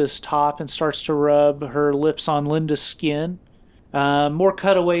Linda's top and starts to rub her lips on Linda's skin. More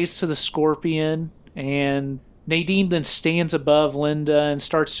cutaways to the scorpion, and Nadine then stands above Linda and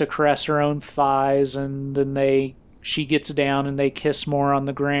starts to caress her own thighs, and then she gets down and they kiss more on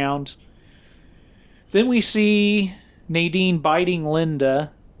the ground. Then we see Nadine biting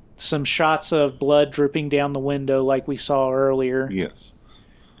Linda, some shots of blood dripping down the window like we saw earlier. Yes.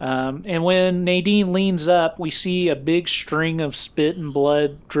 And when Nadine leans up, we see a big string of spit and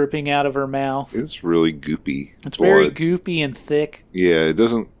blood dripping out of her mouth. It's really goopy. It's very goopy and thick. Yeah, it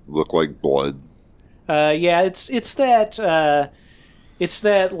doesn't look like blood. Yeah, it's that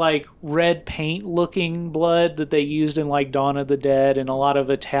like red paint looking blood that they used in like Dawn of the Dead and a lot of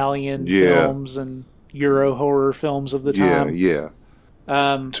Italian films and Euro horror films of the time. Yeah.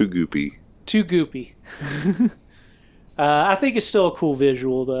 Too goopy. Too goopy. I think it's still a cool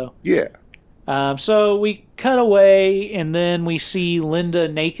visual, though. Yeah. So we cut away, and then we see Linda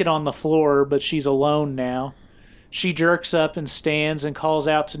naked on the floor, but she's alone now. She jerks up and stands and calls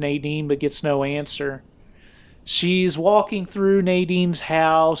out to Nadine, but gets no answer. She's walking through Nadine's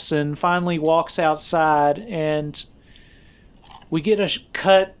house and finally walks outside, and we get a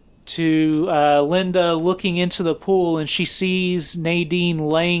cut to Linda looking into the pool, and she sees Nadine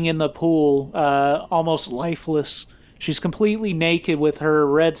laying in the pool, almost lifeless. She's completely naked with her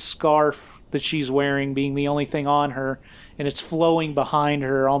red scarf that she's wearing being the only thing on her, and it's flowing behind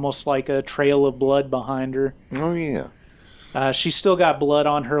her, almost like a trail of blood behind her. Oh, yeah. She's still got blood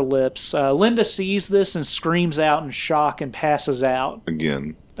on her lips. Linda sees this and screams out in shock and passes out.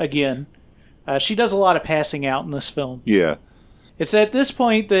 Again. She does a lot of passing out in this film. Yeah. It's at this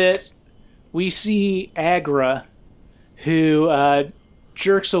point that we see Agra, who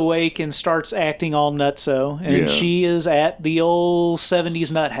jerks awake and starts acting all nutso, and she is at the old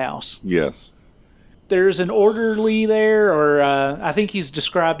 70s nut house. Yes. There's an orderly there, or I think he's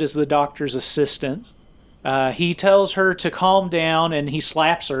described as the doctor's assistant. He tells her to calm down, and he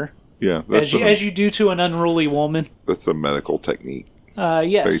slaps her. Yeah. As you do to an unruly woman. That's a medical technique.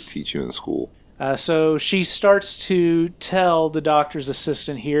 Yes. They teach you in school. So she starts to tell the doctor's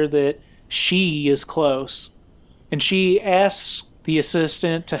assistant here that she is close. And she asks the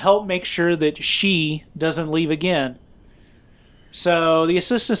assistant to help make sure that she doesn't leave again. So the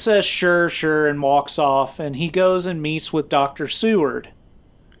assistant says, sure, and walks off. And he goes and meets with Dr. Seward,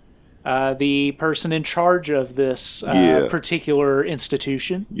 the person in charge of this particular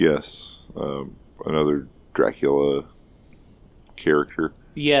institution. Yes. Another Dracula character.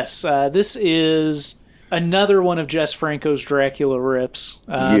 Yes, this is another one of Jess Franco's Dracula rips.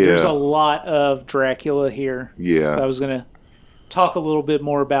 There's a lot of Dracula here. Yeah. I was going to talk a little bit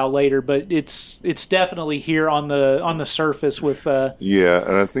more about later, but it's definitely here on the surface with and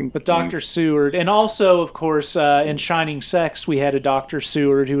I think with Dr. Seward, and also of course in Shining Sex we had a Dr.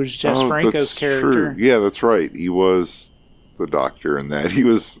 Seward who was Jess Franco's character. True. Yeah, that's right. He was the doctor in that. He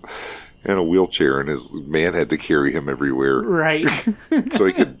was in a wheelchair, and his man had to carry him everywhere. Right. So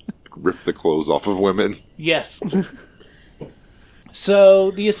he could rip the clothes off of women. Yes.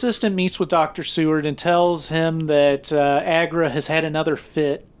 So the assistant meets with Dr. Seward and tells him that Agra has had another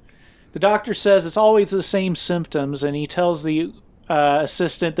fit. The doctor says it's always the same symptoms, and he tells the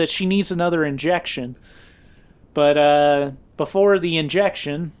assistant that she needs another injection. But before the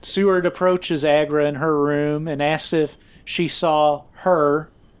injection, Seward approaches Agra in her room and asks if she saw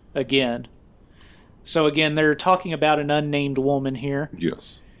her again. So again, they're talking about an unnamed woman here.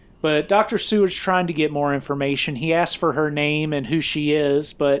 Yes. But Dr. Seward's trying to get more information. He asks for her name and who she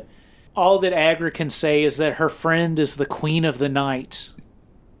is, but all that Agra can say is that her friend is the Queen of the Night.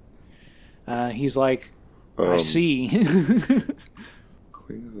 He's like, I see.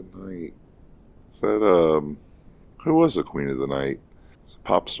 Queen of the Night. Is that, who was the Queen of the Night? It's a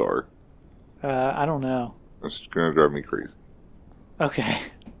pop star. I don't know. It's going to drive me crazy. Okay.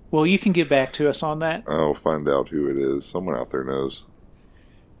 Well, you can get back to us on that. I'll find out who it is. Someone out there knows.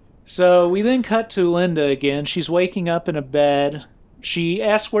 So we then cut to Linda again. She's waking up in a bed. She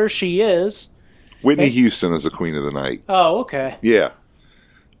asks where she is. Whitney Houston is the Queen of the Night. Oh, okay. Yeah.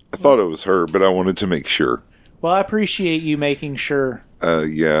 I thought it was her, but I wanted to make sure. Well, I appreciate you making sure.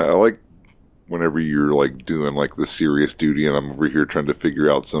 Yeah, I like whenever you're like doing like the serious duty and I'm over here trying to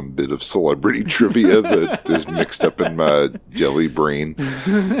figure out some bit of celebrity trivia that is mixed up in my jelly brain.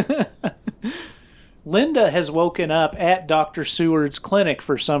 Linda has woken up at Dr. Seward's clinic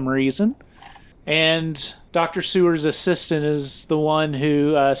for some reason, and Dr. Seward's assistant is the one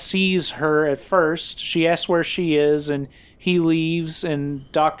who sees her at first. She asks where she is, and he leaves,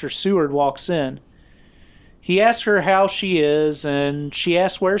 and Dr. Seward walks in. He asks her how she is, and she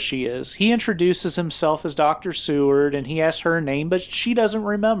asks where she is. He introduces himself as Dr. Seward, and he asks her name, but she doesn't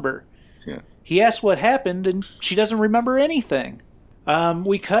remember. Yeah. He asks what happened, and she doesn't remember anything.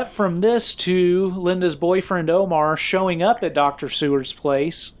 We cut from this to Linda's boyfriend Omar showing up at Dr. Seward's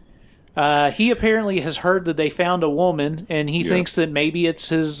place. He apparently has heard that they found a woman, and he thinks that maybe it's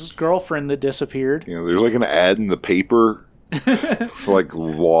his girlfriend that disappeared. You know, there's like an ad in the paper. It's like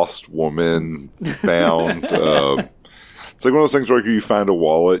lost woman found. It's like one of those things where you find a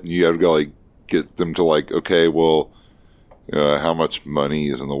wallet and you have to go like get them to like, okay, well, how much money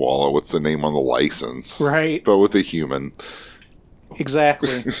is in the wallet? What's the name on the license? Right. But with a human.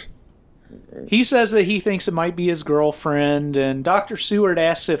 Exactly. He says that he thinks it might be his girlfriend, and Dr. Seward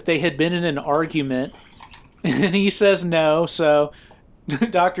asks if they had been in an argument, and he says no, so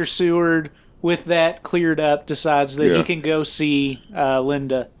Dr. Seward, with that cleared up, decides that he can go see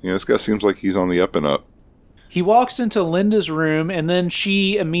Linda. Yeah, this guy seems like he's on the up and up. He walks into Linda's room, and then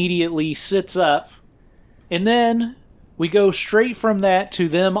she immediately sits up. And then we go straight from that to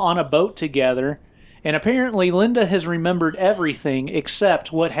them on a boat together. And apparently Linda has remembered everything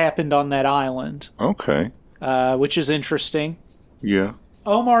except what happened on that island. Okay. Which is interesting. Yeah.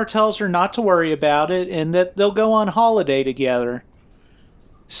 Omar tells her not to worry about it and that they'll go on holiday together.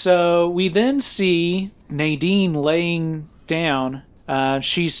 So we then see Nadine laying down.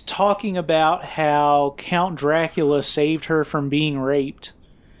 She's talking about how Count Dracula saved her from being raped.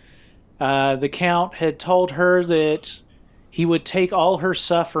 The Count had told her that he would take all her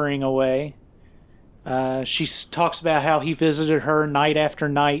suffering away. She talks about how he visited her night after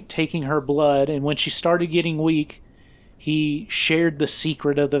night, taking her blood, and when she started getting weak, he shared the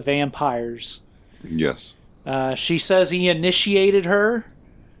secret of the vampires. Yes. She says he initiated her,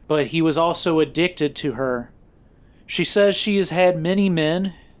 but he was also addicted to her. She says she has had many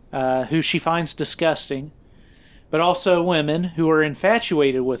men who she finds disgusting, but also women who are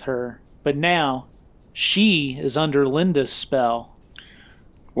infatuated with her. But now, she is under Linda's spell.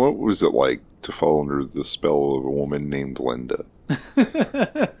 What was it like to fall under the spell of a woman named Linda?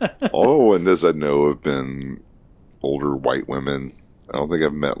 All the Lindas I know have been older white women. I don't think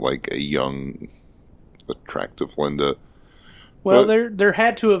I've met like a young, attractive Linda. Well, there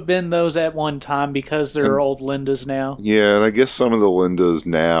had to have been those at one time because there are old Lindas now. Yeah, and I guess some of the Lindas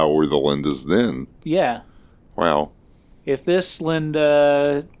now were the Lindas then. Yeah. Wow. If this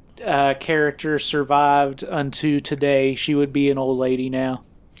Linda character survived unto today, she would be an old lady now.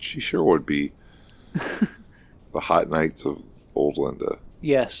 She sure would be. The hot nights of old Linda.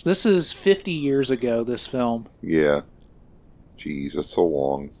 Yes, this is 50 years ago, this film. Yeah. Jeez, that's so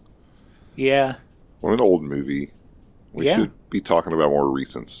long. Yeah. What an old movie. We should be talking about more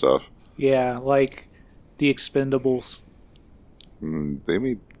recent stuff. Yeah, like The Expendables. They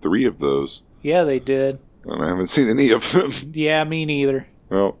made 3 of those. Yeah, they did. And I haven't seen any of them. Yeah, me neither.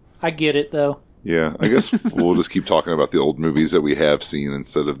 Well, I get it, though. Yeah, I guess we'll just keep talking about the old movies that we have seen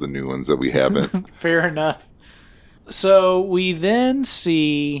instead of the new ones that we haven't. Fair enough. So we then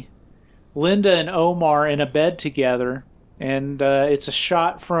see Linda and Omar in a bed together, and it's a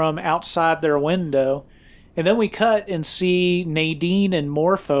shot from outside their window. And then we cut and see Nadine and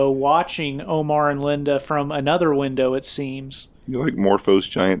Morpho watching Omar and Linda from another window, it seems. You like Morpho's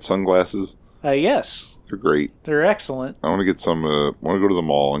giant sunglasses? Yes. They're great. They're excellent. I want to get some. Want to go to the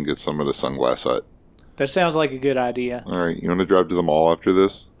mall and get some at a Sunglass Hut. That sounds like a good idea. All right, you want to drive to the mall after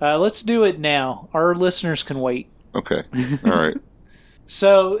this? Let's do it now. Our listeners can wait. Okay. All right.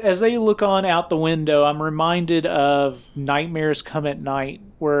 So, as they look on out the window, I'm reminded of Nightmares Come at Night,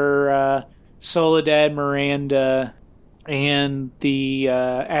 where Soledad, Miranda, and the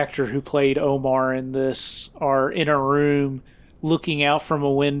actor who played Omar in this are in a room looking out from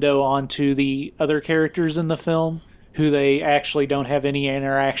a window onto the other characters in the film, who they actually don't have any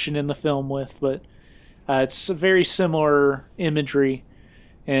interaction in the film with, but it's a very similar imagery,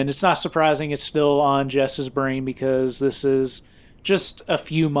 and it's not surprising it's still on Jess's brain because this is just a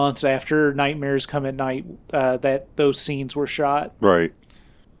few months after Nightmares Come at Night that those scenes were shot. Right.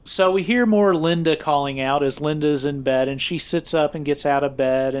 So we hear more Linda calling out as Linda's in bed, and she sits up and gets out of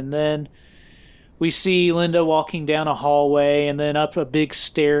bed, and then we see Linda walking down a hallway and then up a big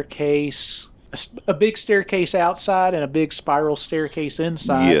staircase. A big staircase outside and a big spiral staircase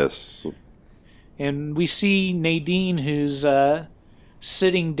inside. Yes. And we see Nadine, who's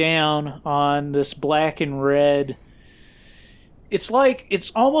sitting down on this black and red. It's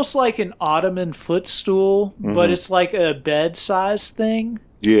almost like an ottoman footstool, but it's like a bed-sized thing.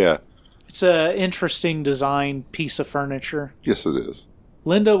 Yeah. It's an interesting design piece of furniture. Yes, it is.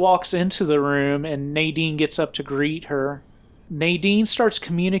 Linda walks into the room, and Nadine gets up to greet her. Nadine starts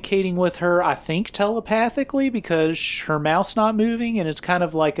communicating with her, I think telepathically, because her mouth's not moving, and it's kind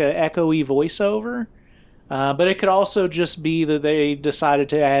of like a echoey voiceover. But it could also just be that they decided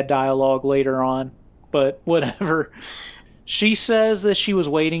to add dialogue later on. But whatever. She says that she was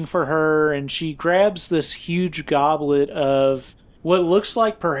waiting for her, and she grabs this huge goblet of what looks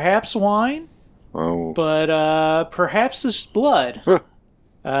like perhaps wine, but perhaps it's blood.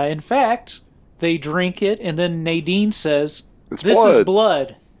 In fact, they drink it, and then Nadine says, "This is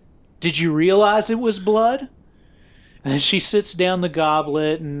blood. Did you realize it was blood?" And she sits down the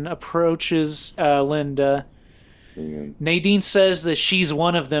goblet and approaches Linda. Nadine says that she's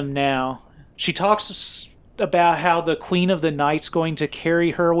one of them now. She talks about how the Queen of the Night's going to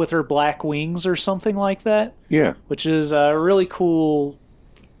carry her with her black wings or something like that. Yeah. Which is really cool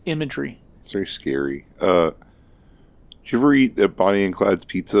imagery. It's very scary. Did you ever eat at Bonnie and Clyde's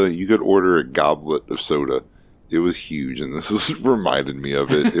Pizza? You could order a goblet of soda, It was huge, and this reminded me of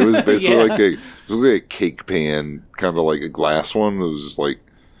it. It was basically like a cake pan, kind of like a glass one. It was just like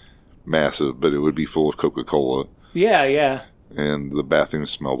massive, but it would be full of Coca-Cola. Yeah, yeah. And the bathroom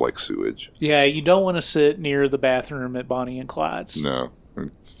smelled like sewage. Yeah, you don't want to sit near the bathroom at Bonnie and Clyde's. No.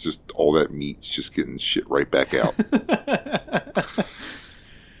 It's just all that meat's just getting shit right back out.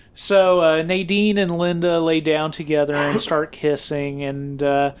 So Nadine and Linda lay down together and start kissing, and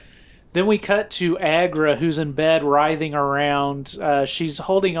then we cut to Agra, who's in bed writhing around. She's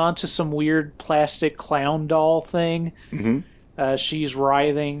holding on to some weird plastic clown doll thing. Mm-hmm. She's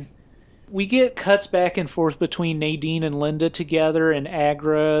writhing. We get cuts back and forth between Nadine and Linda together, and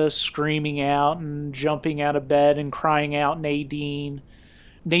Agra screaming out and jumping out of bed and crying out Nadine.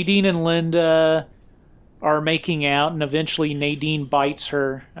 Nadine and Linda are making out, and eventually Nadine bites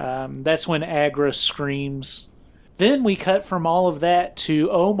her. That's when Agra screams. Then we cut from all of that to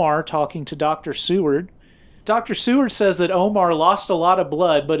Omar talking to Dr. Seward. Dr. Seward says that Omar lost a lot of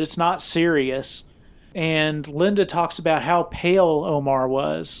blood, but it's not serious. And Linda talks about how pale Omar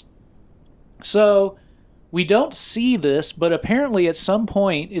was. So, we don't see this, but apparently at some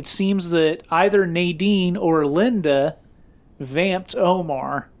point it seems that either Nadine or Linda vamped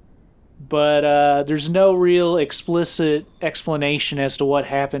Omar. But there's no real explicit explanation as to what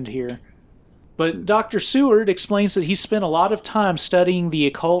happened here. But Dr. Seward explains that he spent a lot of time studying the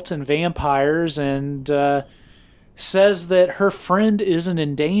occult and vampires, and says that her friend isn't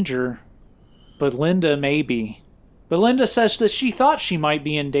in danger, but Linda may be. But Linda says that she thought she might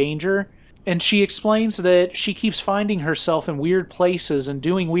be in danger, and she explains that she keeps finding herself in weird places and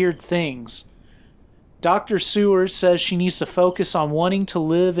doing weird things. Dr. Seward says she needs to focus on wanting to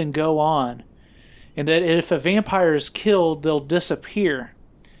live and go on, and that if a vampire is killed, they'll disappear.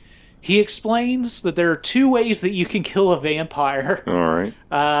 He explains that there are 2 ways that you can kill a vampire. All right.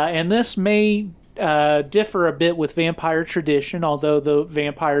 And this may differ a bit with vampire tradition, although the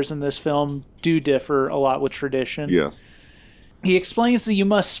vampires in this film do differ a lot with tradition. Yes. He explains that you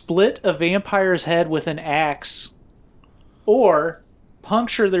must split a vampire's head with an axe or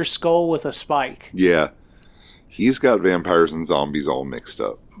puncture their skull with a spike. Yeah. He's got vampires and zombies all mixed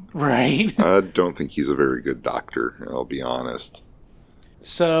up. Right. I don't think he's a very good doctor, I'll be honest.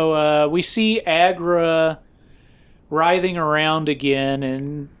 So we see Agra writhing around again,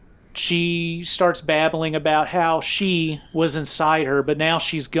 and she starts babbling about how she was inside her, but now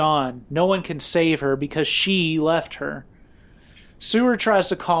she's gone. No one can save her because she left her. Seward tries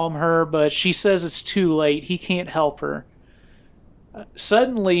to calm her, but she says it's too late. He can't help her.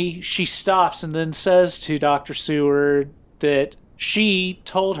 Suddenly, she stops and then says to Dr. Seward that she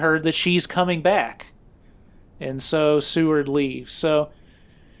told her that she's coming back. And so Seward leaves. So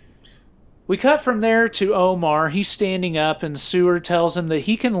we cut from there to Omar. He's standing up, and Seward tells him that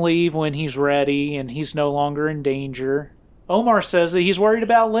he can leave when he's ready and he's no longer in danger. Omar says that he's worried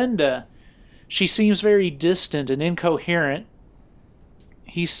about Linda. She seems very distant and incoherent.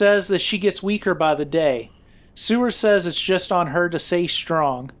 He says that she gets weaker by the day. Seward says it's just on her to stay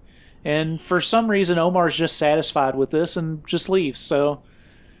strong. And for some reason, Omar's just satisfied with this and just leaves. So,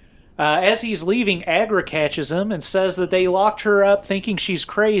 as he's leaving, Agra catches him and says that they locked her up thinking she's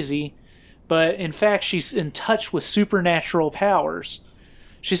crazy, but in fact, she's in touch with supernatural powers.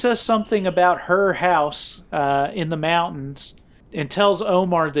 She says something about her house in the mountains and tells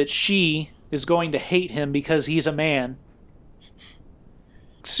Omar that she is going to hate him because he's a man.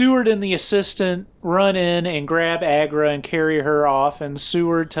 Seward and the assistant run in and grab Agra and carry her off, and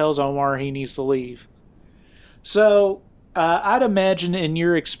Seward tells Omar he needs to leave. So, I'd imagine in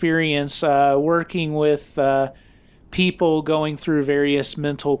your experience working with people going through various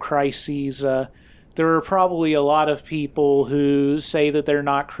mental crises, there are probably a lot of people who say that they're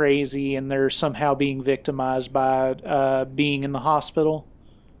not crazy and they're somehow being victimized by being in the hospital.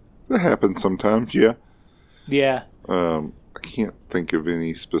 That happens sometimes, yeah. Yeah. I can't think of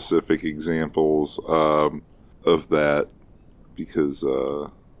any specific examples of that because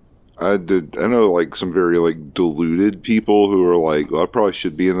I know like some very like deluded people who are like, well, I probably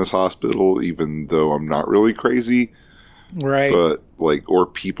should be in this hospital even though I'm not really crazy. Right. But like, or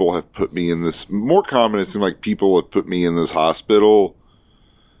people have put me in this, more common, it seems like people have put me in this hospital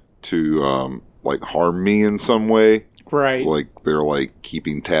to like harm me in some way. Right. Like they're like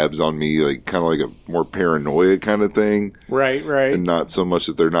keeping tabs on me, like kind of like a more paranoia kind of thing. Right, right. And not so much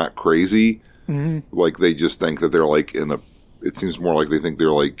that they're not crazy. Mm-hmm. Like they just think that they're like it seems more like they think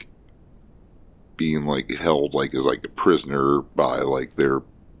they're like being like held like as like a prisoner by like their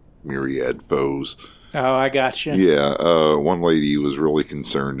myriad foes. Oh, I gotcha. Yeah. One lady was really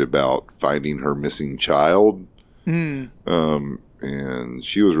concerned about finding her missing child. and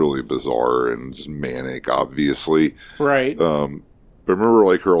she was really bizarre and just manic, obviously. Right. But I remember,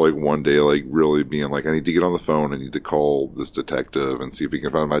 like, her, like, one day, like, really being like, I need to get on the phone. I need to call this detective and see if he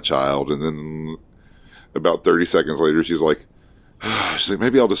can find my child. And then about 30 seconds later, she's like,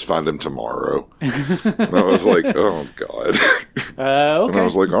 maybe I'll just find him tomorrow. And I was like, oh, God. Okay. And I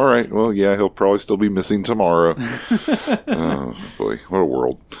was like, all right, well, yeah, he'll probably still be missing tomorrow. Oh, boy, what a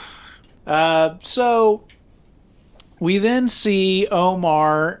world. So we then see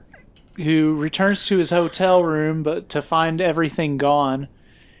Omar, who returns to his hotel room, but to find everything gone.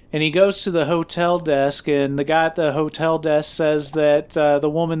 And he goes to the hotel desk, and the guy at the hotel desk says that the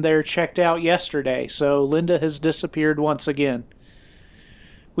woman there checked out yesterday, so Linda has disappeared once again.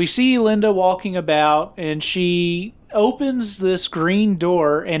 We see Linda walking about, and she opens this green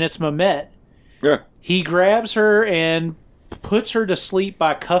door, and it's Mehmet. Yeah. He grabs her and puts her to sleep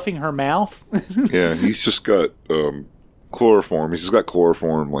by cuffing her mouth. Yeah, he's just got chloroform. He's just got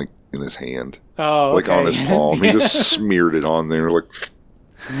chloroform, like, in his hand. Oh, like, okay. on his palm. He just smeared it on there, like...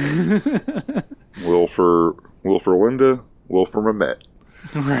 Will for Linda, Will for Mehmet.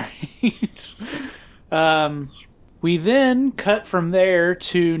 Right. We then cut from there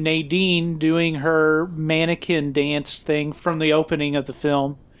to Nadine doing her mannequin dance thing from the opening of the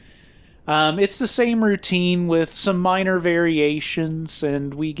film. It's the same routine with some minor variations,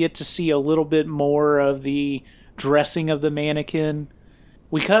 and we get to see a little bit more of the dressing of the mannequin.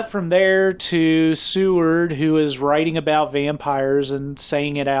 We cut from there to Seward, who is writing about vampires and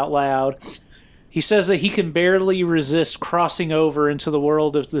saying it out loud. He says that he can barely resist crossing over into the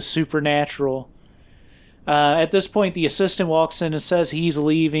world of the supernatural. At this point, the assistant walks in and says he's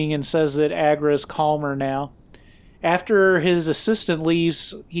leaving and says that Agra is calmer now. After his assistant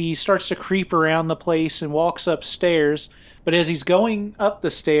leaves, he starts to creep around the place and walks upstairs. But as he's going up the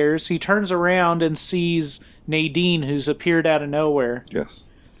stairs, he turns around and sees Nadine, who's appeared out of nowhere. Yes.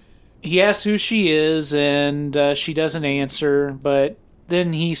 He asks who she is, and she doesn't answer, but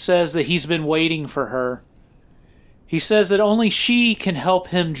then he says that he's been waiting for her. He says that only she can help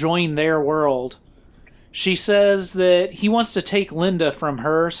him join their world. She says that he wants to take Linda from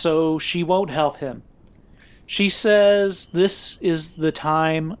her, so she won't help him. She says this is the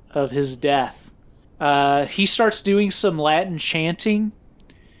time of his death. He starts doing some Latin chanting,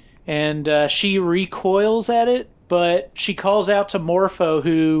 and she recoils at it, but she calls out to Morpho,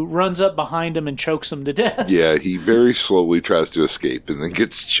 who runs up behind him and chokes him to death. Yeah, he very slowly tries to escape and then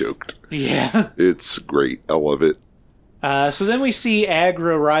gets choked. Yeah. It's great. I love it. So then we see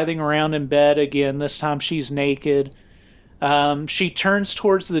Agra writhing around in bed again. This time she's naked. She turns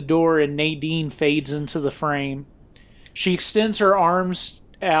towards the door and Nadine fades into the frame. She extends her arms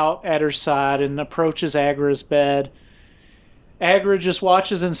out at her side and approaches Agra's bed. Agra just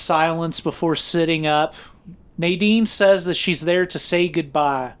watches in silence before sitting up. Nadine says that she's there to say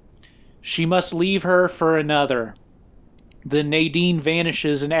goodbye. She must leave her for another. Then Nadine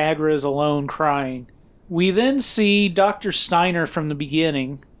vanishes and Agra is alone crying. We then see Dr. Steiner from the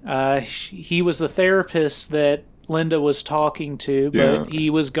beginning. He was the therapist that Linda was talking to, but he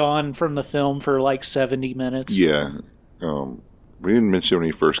was gone from the film for like 70 minutes. Yeah. We didn't mention when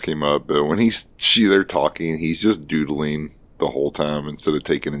he first came up, but when they're talking, he's just doodling the whole time instead of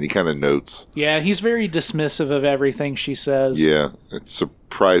taking any kind of notes. Yeah, he's very dismissive of everything she says. Yeah, it's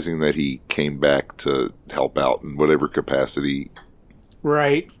surprising that he came back to help out in whatever capacity.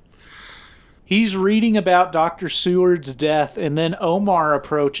 Right. He's reading about Dr. Seward's death, and then Omar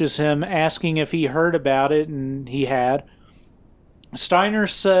approaches him asking if he heard about it, and he had. Steiner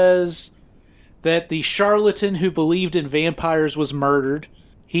says that the charlatan who believed in vampires was murdered.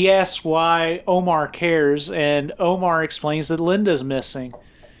 He asks why Omar cares, and Omar explains that Linda's missing.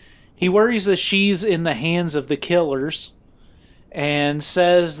 He worries that she's in the hands of the killers, and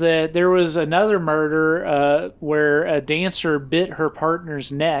says that there was another murder where a dancer bit her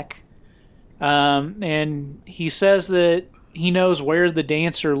partner's neck. And he says that he knows where the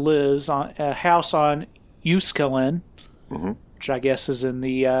dancer lives, on a house on Uskalen, which I guess is in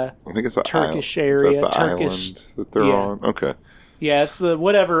the I think it's Turkish area. Is that the Turkish island that they're on? Okay. Yeah, it's the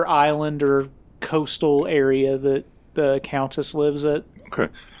whatever island or coastal area that the Countess lives at. Okay.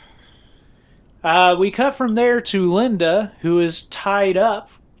 We cut from there to Linda, who is tied up,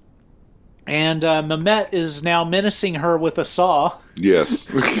 and Mehmet is now menacing her with a saw. Yes.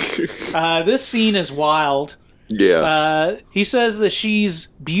 This scene is wild. Yeah. He says that she's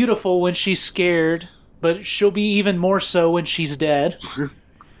beautiful when she's scared, but she'll be even more so when she's dead.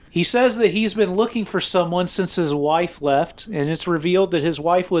 He says that he's been looking for someone since his wife left, and it's revealed that his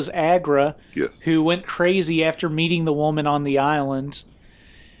wife was Agra, who went crazy after meeting the woman on the island.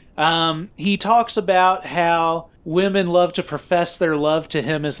 He talks about how women love to profess their love to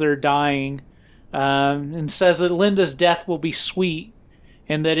him as they're dying, and says that Linda's death will be sweet,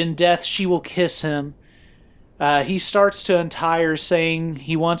 and that in death she will kiss him. He starts to untie her, saying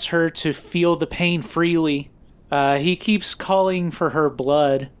he wants her to feel the pain freely. He keeps calling for her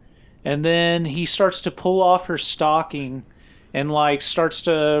blood, and then he starts to pull off her stocking and starts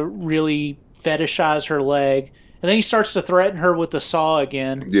to really fetishize her leg. And then he starts to threaten her with the saw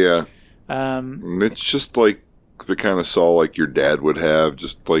again. Yeah. It's just like the kind of saw like your dad would have,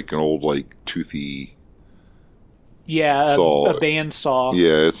 just like an old toothy saw. A band saw.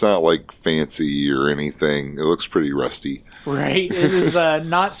 Yeah, it's not like fancy or anything. It looks pretty rusty. Right. It is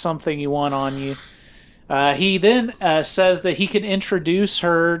not something you want on you. He then says that he can introduce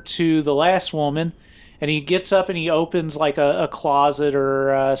her to the last woman, and he gets up and he opens a closet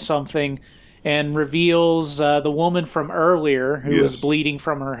or something and reveals the woman from earlier who was bleeding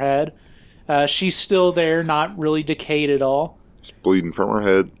from her head. She's still there, not really decayed at all. She's bleeding from her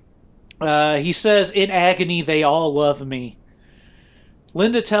head. He says, in agony, they all love me.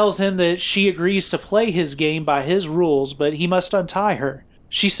 Linda tells him that she agrees to play his game by his rules, but he must untie her.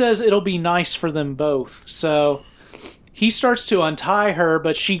 She says it'll be nice for them both. So he starts to untie her,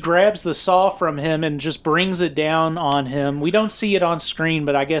 but she grabs the saw from him and just brings it down on him. We don't see it on screen,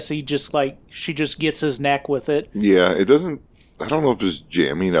 but I guess she just gets his neck with it. Yeah, it doesn't... I don't know if it's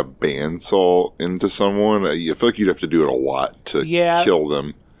jamming a bandsaw into someone. I feel like you'd have to do it a lot to kill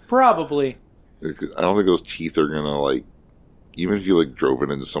them. Probably. I don't think those teeth are going to, even if you, drove it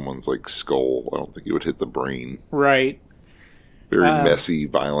into someone's, skull, I don't think it would hit the brain. Right. Very messy,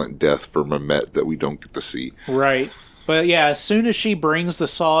 violent death for Mehmet that we don't get to see. Right. But, yeah, as soon as she brings the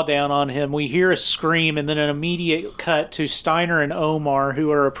saw down on him, we hear a scream and then an immediate cut to Steiner and Omar,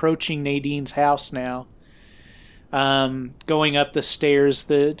 who are approaching Nadine's house now. Going up the stairs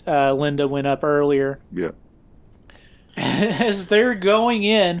that Linda went up earlier. Yeah. As they're going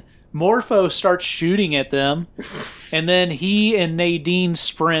in, Morpho starts shooting at them, and then he and Nadine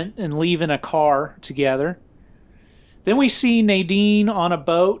sprint and leave in a car together. Then we see Nadine on a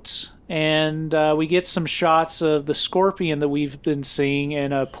boat, and we get some shots of the scorpion that we've been seeing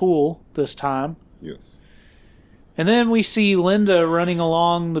in a pool this time. Yes. And then we see Linda running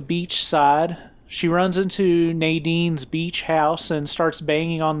along the beach side. She runs into Nadine's beach house and starts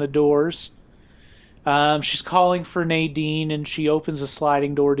banging on the doors. She's calling for Nadine, and she opens a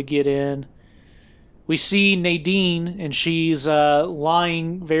sliding door to get in. We see Nadine, and she's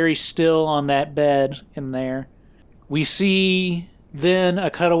lying very still on that bed in there. We see then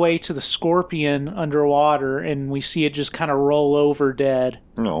a cutaway to the scorpion underwater, and we see it just kind of roll over dead.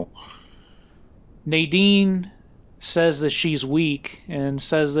 No. Nadine says that she's weak and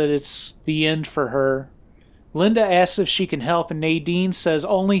says that it's the end for her. Linda asks if she can help, and Nadine says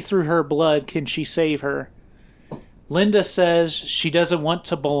only through her blood can she save her. Linda says she doesn't want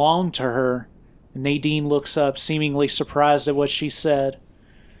to belong to her. Nadine looks up, seemingly surprised at what she said.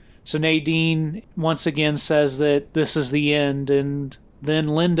 So Nadine once again says that this is the end, and then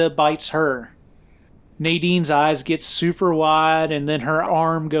Linda bites her. Nadine's eyes get super wide, and then her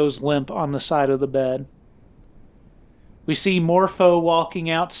arm goes limp on the side of the bed. We see Morpho walking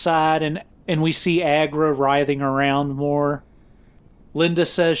outside, and we see Agra writhing around more. Linda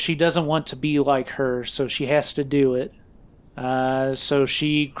says she doesn't want to be like her, so she has to do it. So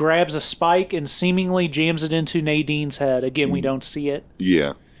she grabs a spike and seemingly jams it into Nadine's head. Again, we don't see it.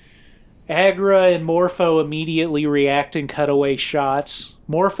 Yeah. Agra and Morpho immediately react and cut away shots.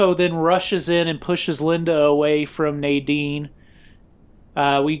 Morpho then rushes in and pushes Linda away from Nadine.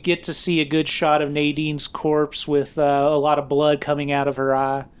 We get to see a good shot of Nadine's corpse with a lot of blood coming out of her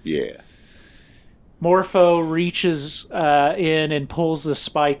eye. Yeah. Morpho reaches in and pulls the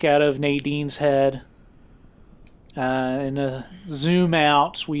spike out of Nadine's head. In a zoom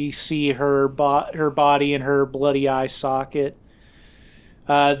out, we see her body and her bloody eye socket.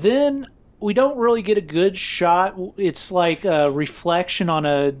 Then we don't really get a good shot. It's like a reflection on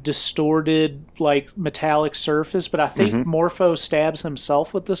a distorted, metallic surface, but I think Morpho stabs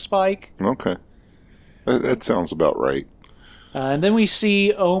himself with the spike. Okay. That sounds about right. And then we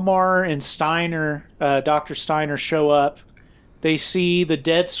see Omar and Steiner, Dr. Steiner, show up. They see the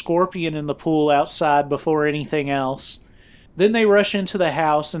dead scorpion in the pool outside before anything else. Then they rush into the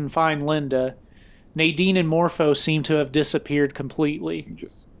house and find Linda. Nadine and Morpho seem to have disappeared completely.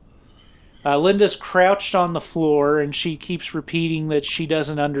 Yes. Linda's crouched on the floor, and she keeps repeating that she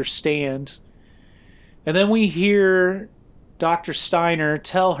doesn't understand. And then we hear Dr. Steiner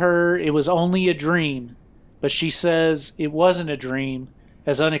tell her it was only a dream, but she says it wasn't a dream,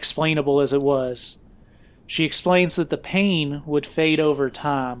 as unexplainable as it was. She explains that the pain would fade over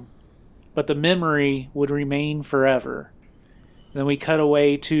time. but the memory would remain forever. Then we cut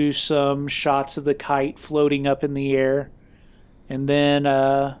away to some shots of the kite floating up in the air. And then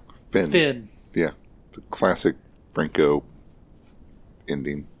Finn. Yeah, the classic Franco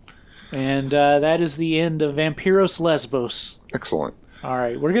ending. And that is the end of Vampyros Lesbos. Excellent. All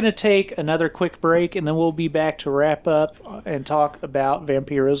right, we're going to take another quick break, and then we'll be back to wrap up and talk about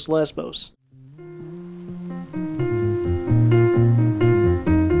Vampyros Lesbos.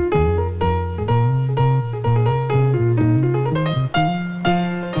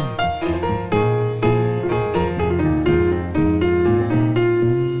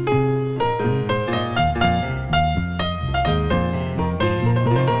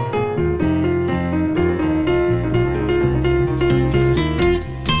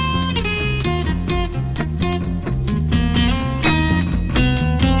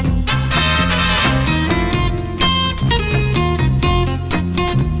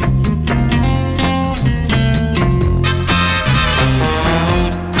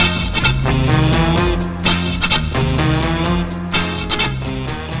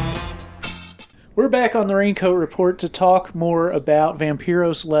 We're back on the Raincoat Report to talk more about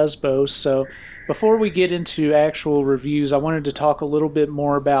Vampyros Lesbos. So before we get into actual reviews, I wanted to talk a little bit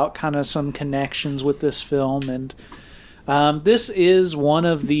more about kind of some connections with this film. And this is one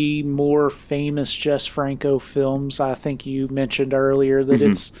of the more famous Jess Franco films. I think you mentioned earlier that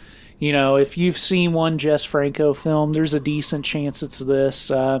it's, you know, if you've seen one Jess Franco film, there's a decent chance it's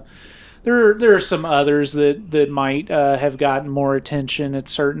this. There are some others that might have gotten more attention at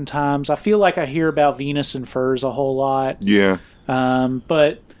certain times. I feel like I hear about Venus and Furs a whole lot. Yeah.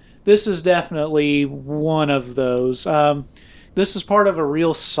 But this is definitely one of those. This is part of a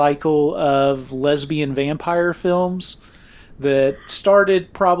real cycle of lesbian vampire films that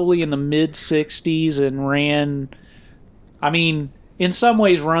started probably in the mid-'60s and ran, I mean, in some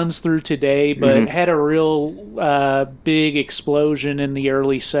ways runs through today, but had a real big explosion in the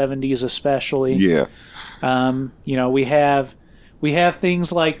early 70s especially. Yeah. You know, we have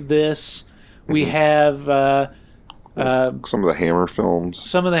things like this. We have some of the Hammer films.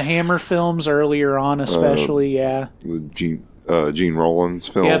 Some of the Hammer films earlier on especially, yeah. The Gene Rollins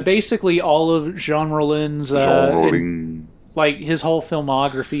films. Yeah, basically all of Jean Rollin's... like, his whole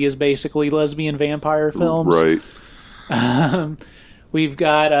filmography is basically lesbian vampire films. Right. We've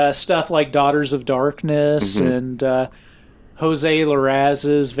got stuff like Daughters of Darkness and Jose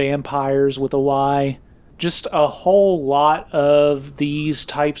Larraz's Vampires with a Y. Just a whole lot of these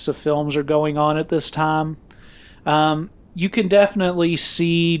types of films are going on at this time. You can definitely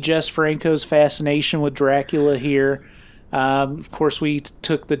see Jess Franco's fascination with Dracula here. Of course, we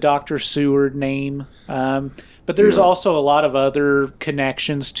took the Dr. Seward name. But there's also a lot of other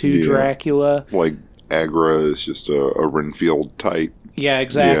connections to Dracula. Like Agra is just a Renfield type. Yeah,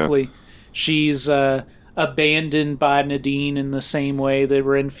 exactly. Yeah. She's abandoned by Nadine in the same way that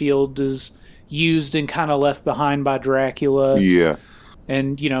Renfield is used and kind of left behind by Dracula. Yeah.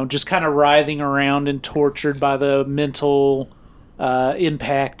 And, you know, just kind of writhing around and tortured by the mental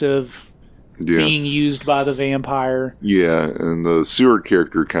impact of being used by the vampire. Yeah, and the Seward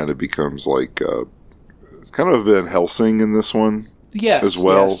character kind of becomes like kind of Van Helsing in this one. Yes. As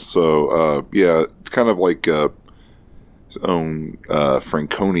well. Yes. So, it's kind of like his own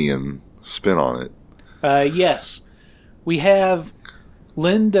Franconian spin on it. Yes. We have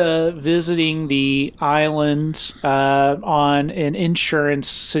Linda visiting the island on an insurance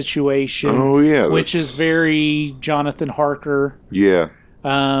situation. Oh, yeah. Which is very Jonathan Harker. Yeah.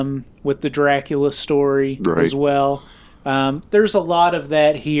 With the Dracula story as well. There's a lot of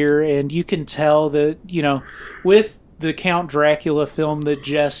that here, and you can tell that, you know, with the Count Dracula film that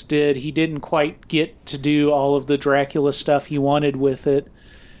Jess did, he didn't quite get to do all of the Dracula stuff he wanted with it.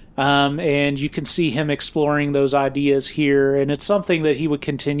 And you can see him exploring those ideas here, and it's something that he would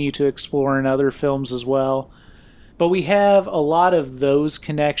continue to explore in other films as well. But we have a lot of those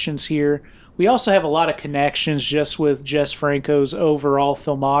connections here. We also have a lot of connections just with Jess Franco's overall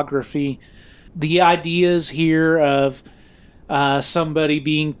filmography. The ideas here of somebody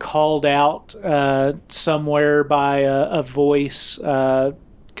being called out somewhere by a voice, kind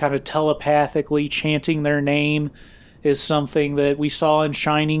of telepathically chanting their name, is something that we saw in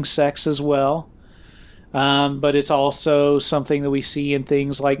Shining Sex as well. But it's also something that we see in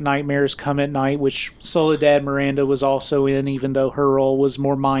things like Nightmares Come at Night, which Soledad Miranda was also in, even though her role was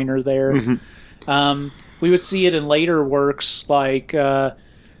more minor there. We would see it in later works like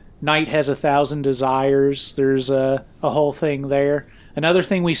Night Has 1,000 Desires. There's a whole thing there. Another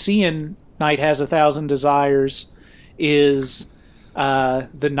thing we see in Night Has 1,000 Desires is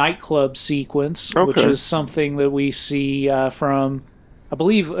the nightclub sequence, which is something that we see from I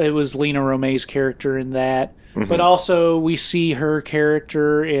believe it was Lena Romay's character in that. But also we see her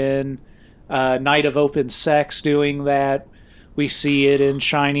character in Night of Open Sex doing that. We see it in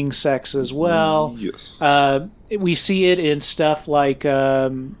Shining Sex as well. Yes. We see it in stuff like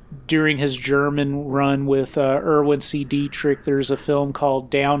during his German run with Erwin C. Dietrich, there's a film called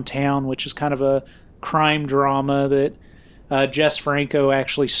Downtown, which is kind of a crime drama that Jess Franco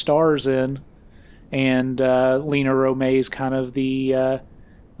actually stars in. And Lena Romay is kind of the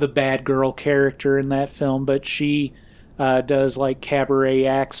bad girl character in that film, but she does like cabaret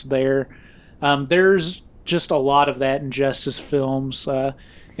acts there. There's just a lot of that in Jess's films.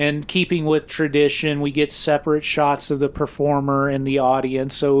 And keeping with tradition, we get separate shots of the performer and the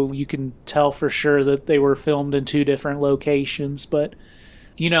audience, so you can tell for sure that they were filmed in two different locations. But,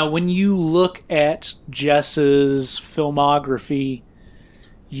 you know, when you look at Jess's filmography,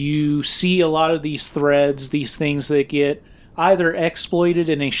 you see a lot of these threads, these things that get either exploited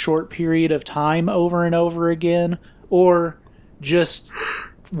in a short period of time over and over again, or just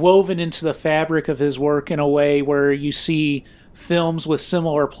woven into the fabric of his work in a way where you see films with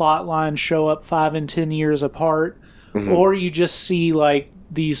similar plot lines show up 5 and 10 years apart, or you just see like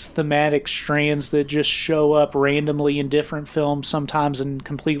these thematic strands that just show up randomly in different films, sometimes in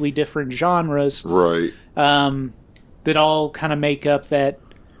completely different genres, Right. that all kind of make up that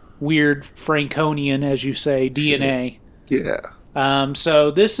weird Franconian, as you say, DNA. Yeah. So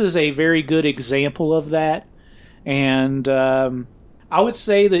this is a very good example of that. And I would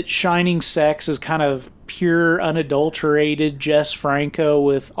say that Shining Sex is kind of pure, unadulterated Jess Franco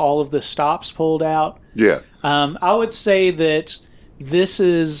with all of the stops pulled out. Yeah. I would say that this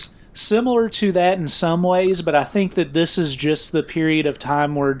is similar to that in some ways, but I think that this is just the period of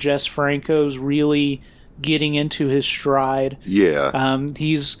time where Jess Franco's really getting into his stride. Yeah.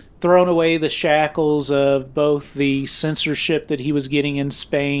 He's thrown away the shackles of both the censorship that he was getting in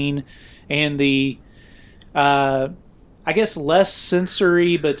Spain and the I guess less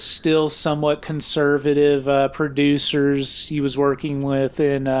sensory but still somewhat conservative producers he was working with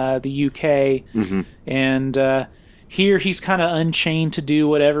in the UK. And here he's kind of unchained to do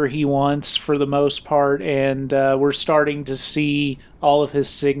whatever he wants for the most part, and we're starting to see all of his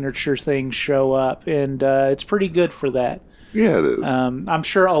signature things show up, and it's pretty good for that. Yeah, it is. I'm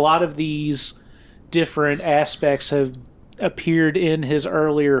sure a lot of these different aspects have appeared in his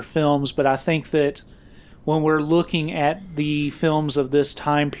earlier films, but I think that when we're looking at the films of this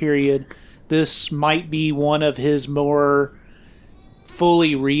time period, this might be one of his more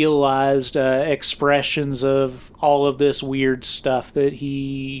fully realized expressions of all of this weird stuff that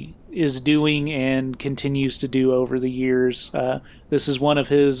he is doing and continues to do over the years. This is one of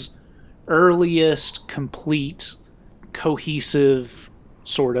his earliest complete, cohesive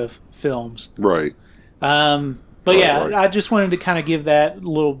sort of films. Right. But yeah, right. I just wanted to kind of give that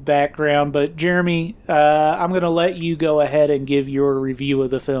little background. But Jeremy, I'm going to let you go ahead and give your review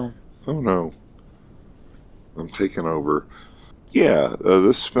of the film. Oh no. I'm taking over. Yeah,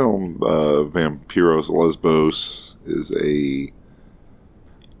 this film, Vampyros Lesbos, is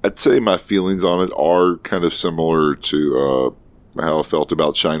I'd say my feelings on it are kind of similar to how I felt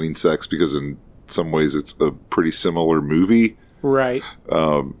about Shining Sex, because in some ways it's a pretty similar movie. Right.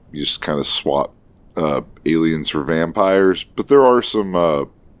 You just kind of swap aliens for vampires, but there are some or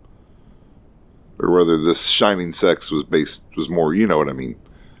whether this Shining Sex was more, you know what I mean.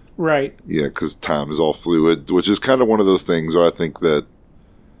 Right. Yeah, because time is all fluid, which is kind of one of those things where I think that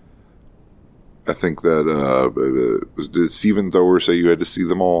did Stephen Thrower say you had to see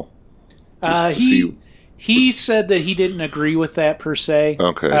them all? He said that he didn't agree with that per se.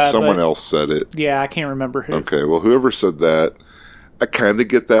 Okay, someone else said it. Yeah, I can't remember who. Okay, well, whoever said that, I kind of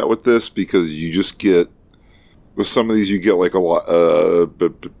get that with this, because you just get, with some of these, you get like a lot,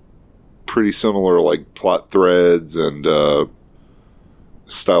 pretty similar like plot threads and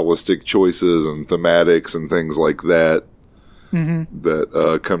stylistic choices and thematics and things like that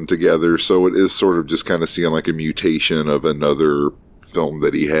that come together. So it is sort of just kind of seeing like a mutation of another film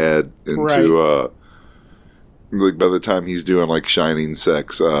that he had into, like by the time he's doing like Shining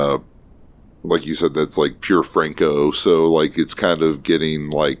Sex, like you said, that's like pure Franco. So like it's kind of getting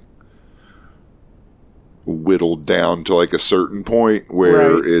like whittled down to like a certain point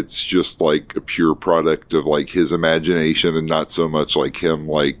where it's just like a pure product of like his imagination and not so much like him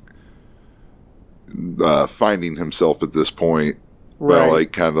like finding himself at this point. But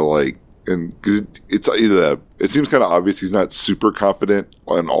like kind of like, and because it seems kind of obvious he's not super confident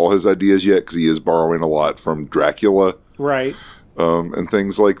on all his ideas yet, because he is borrowing a lot from Dracula. Right. And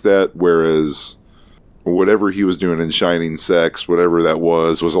things like that, whereas whatever he was doing in Shining Sex, whatever that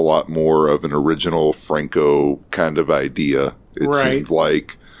was a lot more of an original Franco kind of idea. it seemed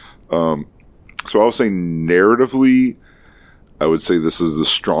like. So I was saying narratively, I would say this is the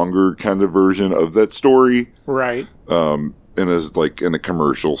stronger kind of version of that story. Right. And as like in a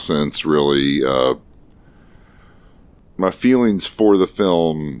commercial sense, really, my feelings for the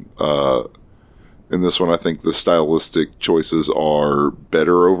film, in this one, I think the stylistic choices are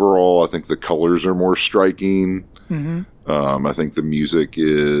better overall. I think the colors are more striking. Mm-hmm. I think the music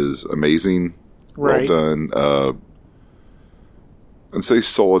is amazing. Right. Well done. And say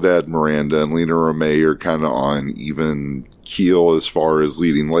Soledad, Miranda, and Lena Romay are kind of on even keel as far as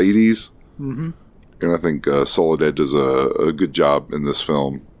leading ladies. Mm-hmm. And I think Soledad does a good job in this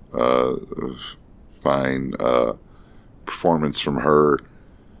film. Fine performance from her.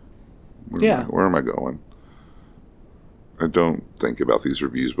 Where am I going? I don't think about these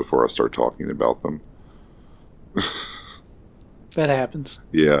reviews before I start talking about them. That happens.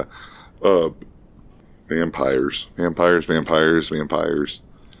 Yeah. Vampires.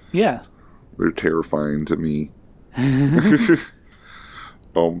 Yeah. They're terrifying to me.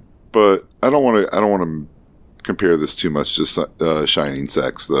 But I don't want to compare this too much to Shining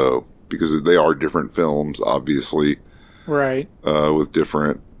Sex, though, because they are different films, obviously. Right. With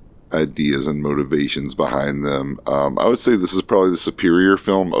different ideas and motivations behind them. I would say this is probably the superior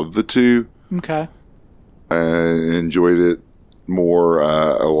film of the two. Okay. I enjoyed it more.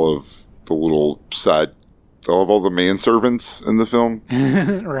 I love the little side. I love all the manservants in the film.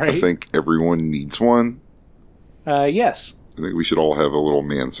 Right. I think everyone needs one. Yes. I think we should all have a little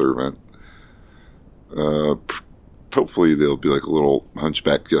manservant. Hopefully they'll be like a little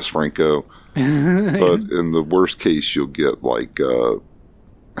hunchback Jess Franco. But in the worst case, you'll get like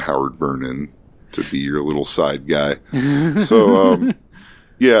Howard Vernon to be your little side guy. So,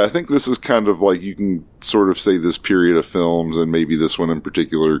 yeah, I think this is kind of like, you can sort of say this period of films, and maybe this one in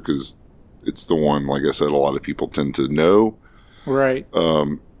particular, because it's the one, like I said, a lot of people tend to know. Right.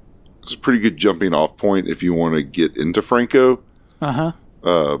 It's a pretty good jumping off point if you want to get into Franco. Uh-huh.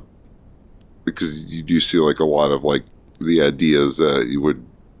 Because you do see like a lot of like the ideas that you would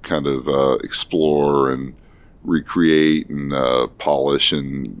kind of explore and recreate and polish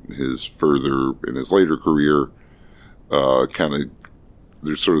in his later career. Kind of,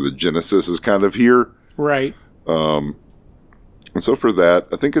 there's sort of the genesis is kind of here. Right. And so for that,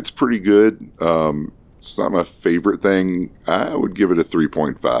 I think it's pretty good. It's not my favorite thing. I would give it a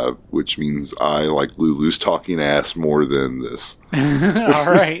 3.5, which means I like Lulu's talking ass more than this.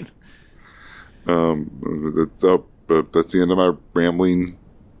 All right. That's the end of my rambling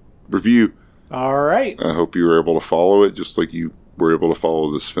review. All right. I hope you were able to follow it just like you were able to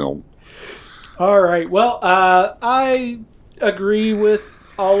follow this film. All right. Well, I agree with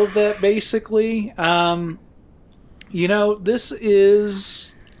all of that, basically. This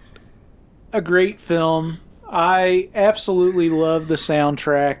is a great film. I absolutely love the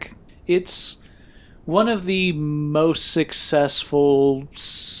soundtrack. It's one of the most successful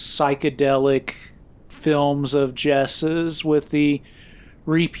psychedelic films of Jess's, with the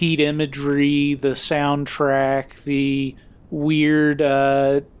repeat imagery, the soundtrack, the weird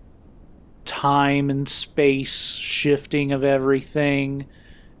time and space shifting of everything,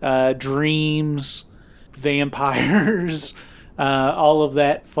 dreams, vampires, all of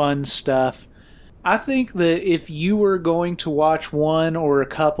that fun stuff. I think that if you were going to watch one or a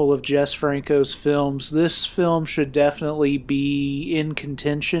couple of Jess Franco's films, this film should definitely be in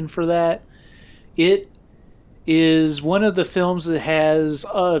contention for that. It is one of the films that has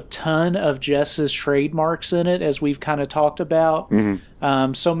a ton of Jess's trademarks in it, as we've kind of talked about.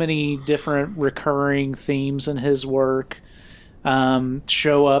 Mm-hmm. So many different recurring themes in his work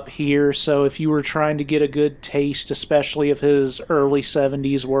show up here. So if you were trying to get a good taste, especially of his early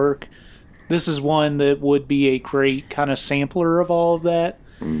 70s work, this is one that would be a great kind of sampler of all of that.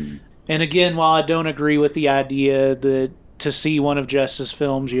 Mm. And again, while I don't agree with the idea that to see one of Jess's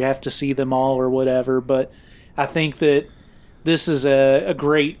films, you have to see them all or whatever, but I think that this is a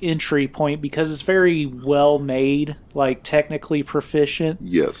great entry point because it's very well made, like technically proficient.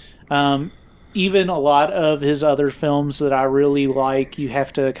 Yes. Even a lot of his other films that I really like, you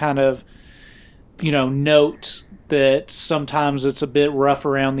have to kind of, note that sometimes it's a bit rough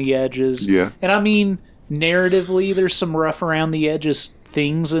around the edges. Yeah. And I mean, narratively, there's some rough around the edges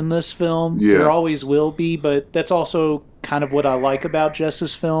things in this film. Yeah. There always will be, but that's also kind of what I like about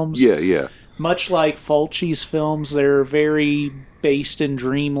Jess's films. Yeah, yeah. Much like Fulci's films, they're very based in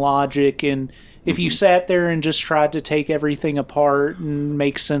dream logic, and if you sat there and just tried to take everything apart and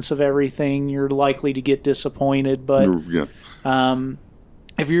make sense of everything, you're likely to get disappointed. But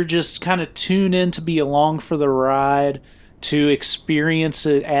if you're just kind of tuned in to be along for the ride, to experience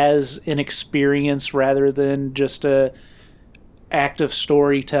it as an experience rather than just a act of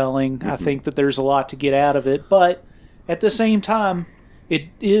storytelling. I think that there's a lot to get out of it, but at the same time, it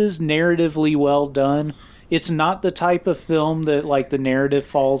is narratively well done. It's not the type of film that, like, the narrative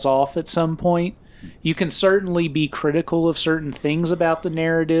falls off at some point. You can certainly be critical of certain things about the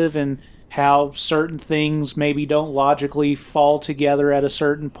narrative and how certain things maybe don't logically fall together at a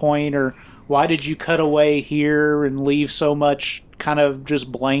certain point, or why did you cut away here and leave so much kind of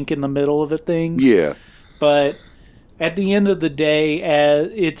just blank in the middle of it things. Yeah. But at the end of the day,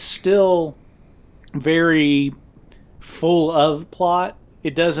 it's still very full of plot.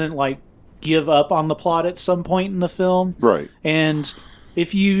 It doesn't, like, give up on the plot at some point in the film. Right. And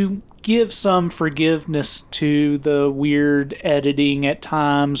if you give some forgiveness to the weird editing at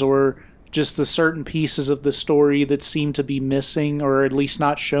times, or just the certain pieces of the story that seem to be missing, or at least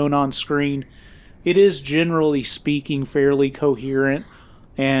not shown on screen, it is, generally speaking, fairly coherent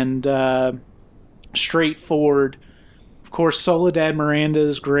and straightforward. Of course, Soledad Miranda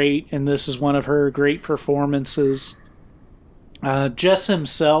is great, and this is one of her great performances. Jess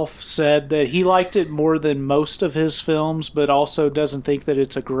himself said that he liked it more than most of his films, but also doesn't think that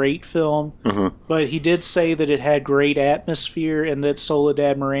it's a great film. But he did say that it had great atmosphere and that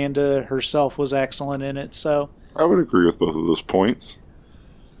Soledad Miranda herself was excellent in it. So I would agree with both of those points.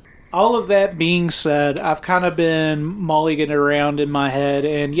 All of that being said, I've kind of been mulliganing around in my head,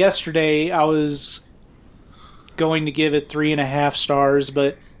 and yesterday I was going to give it 3.5 stars,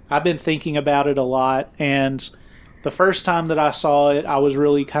 but I've been thinking about it a lot, and the first time that I saw it, I was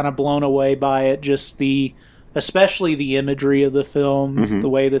really kind of blown away by it, especially the imagery of the film, the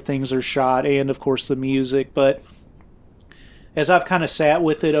way that things are shot, and of course the music. But as I've kind of sat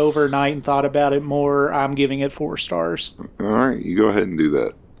with it overnight and thought about it more, I'm giving it 4 stars. All right, you go ahead and do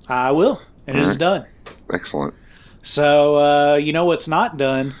that. I will, and it is done. Excellent. So, you know what's not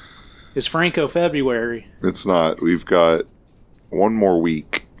done is Franco February. It's not. We've got one more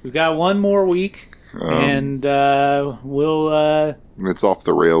week. We've got one more week, and we'll... it's off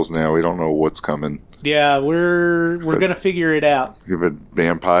the rails now. We don't know what's coming. Yeah, we're going to figure it out. We've had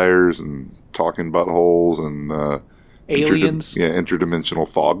vampires and talking buttholes and... aliens. Interdimensional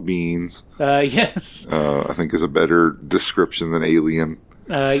fog beans. Yes. I think is a better description than alien.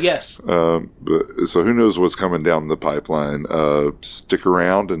 Yes. So who knows what's coming down the pipeline. Stick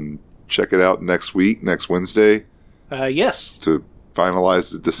around and check it out next Wednesday. Yes. To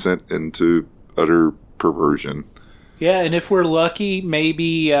finalize the descent into utter perversion. Yeah, and if we're lucky,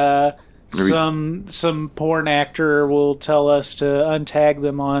 maybe some porn actor will tell us to untag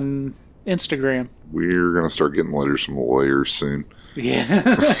them on Instagram. We're going to start getting letters from lawyers soon.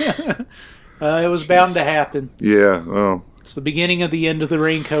 Yeah. It was bound to happen. Yeah, well... It's the beginning of the end of the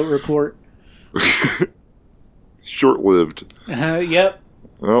Raincoat Report. Short-lived. Yep.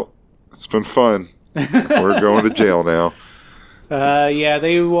 Well, it's been fun. We're going to jail now. Yeah,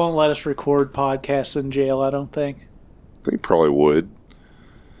 they won't let us record podcasts in jail, I don't think. They probably would.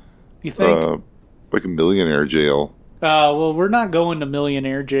 You think? Like a millionaire jail. Well, we're not going to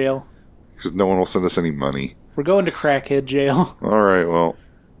millionaire jail. Because no one will send us any money. We're going to crackhead jail. All right, well,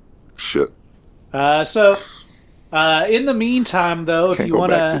 shit. In the meantime, though, if you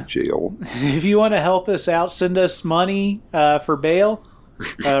want to jail, if you want to help us out, send us money for bail.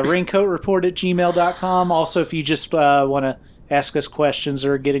 raincoatreport@gmail.com. Also, if you just want to ask us questions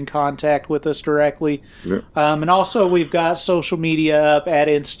or get in contact with us directly. Yeah. And also, we've got social media up at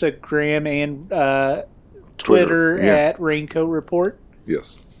Instagram and Twitter at Raincoat Report.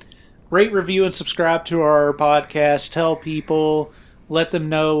 Yes. Rate, review, and subscribe to our podcast. Tell people. Let them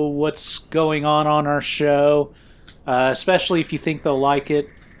know what's going on our show. Especially if you think they'll like it.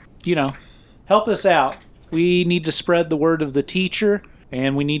 You know, help us out. We need to spread the word of the teacher,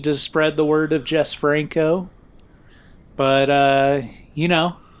 and we need to spread the word of Jess Franco. But,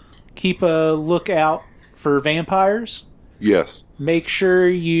 keep a lookout for vampires. Yes. Make sure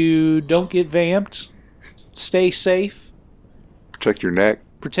you don't get vamped. Stay safe. Protect your neck.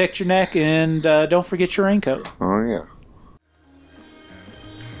 And don't forget your raincoat. Oh, yeah.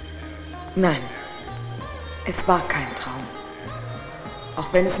 Nein, es war kein Traum.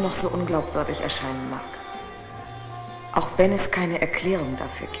 Auch wenn es noch so unglaubwürdig erscheinen mag. Auch wenn es keine Erklärung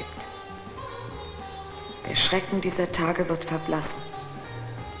dafür gibt. Der Schrecken dieser Tage wird verblassen.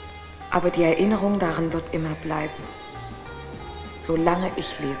 Aber die Erinnerung daran wird immer bleiben. Solange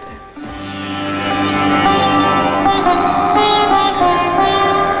ich lebe.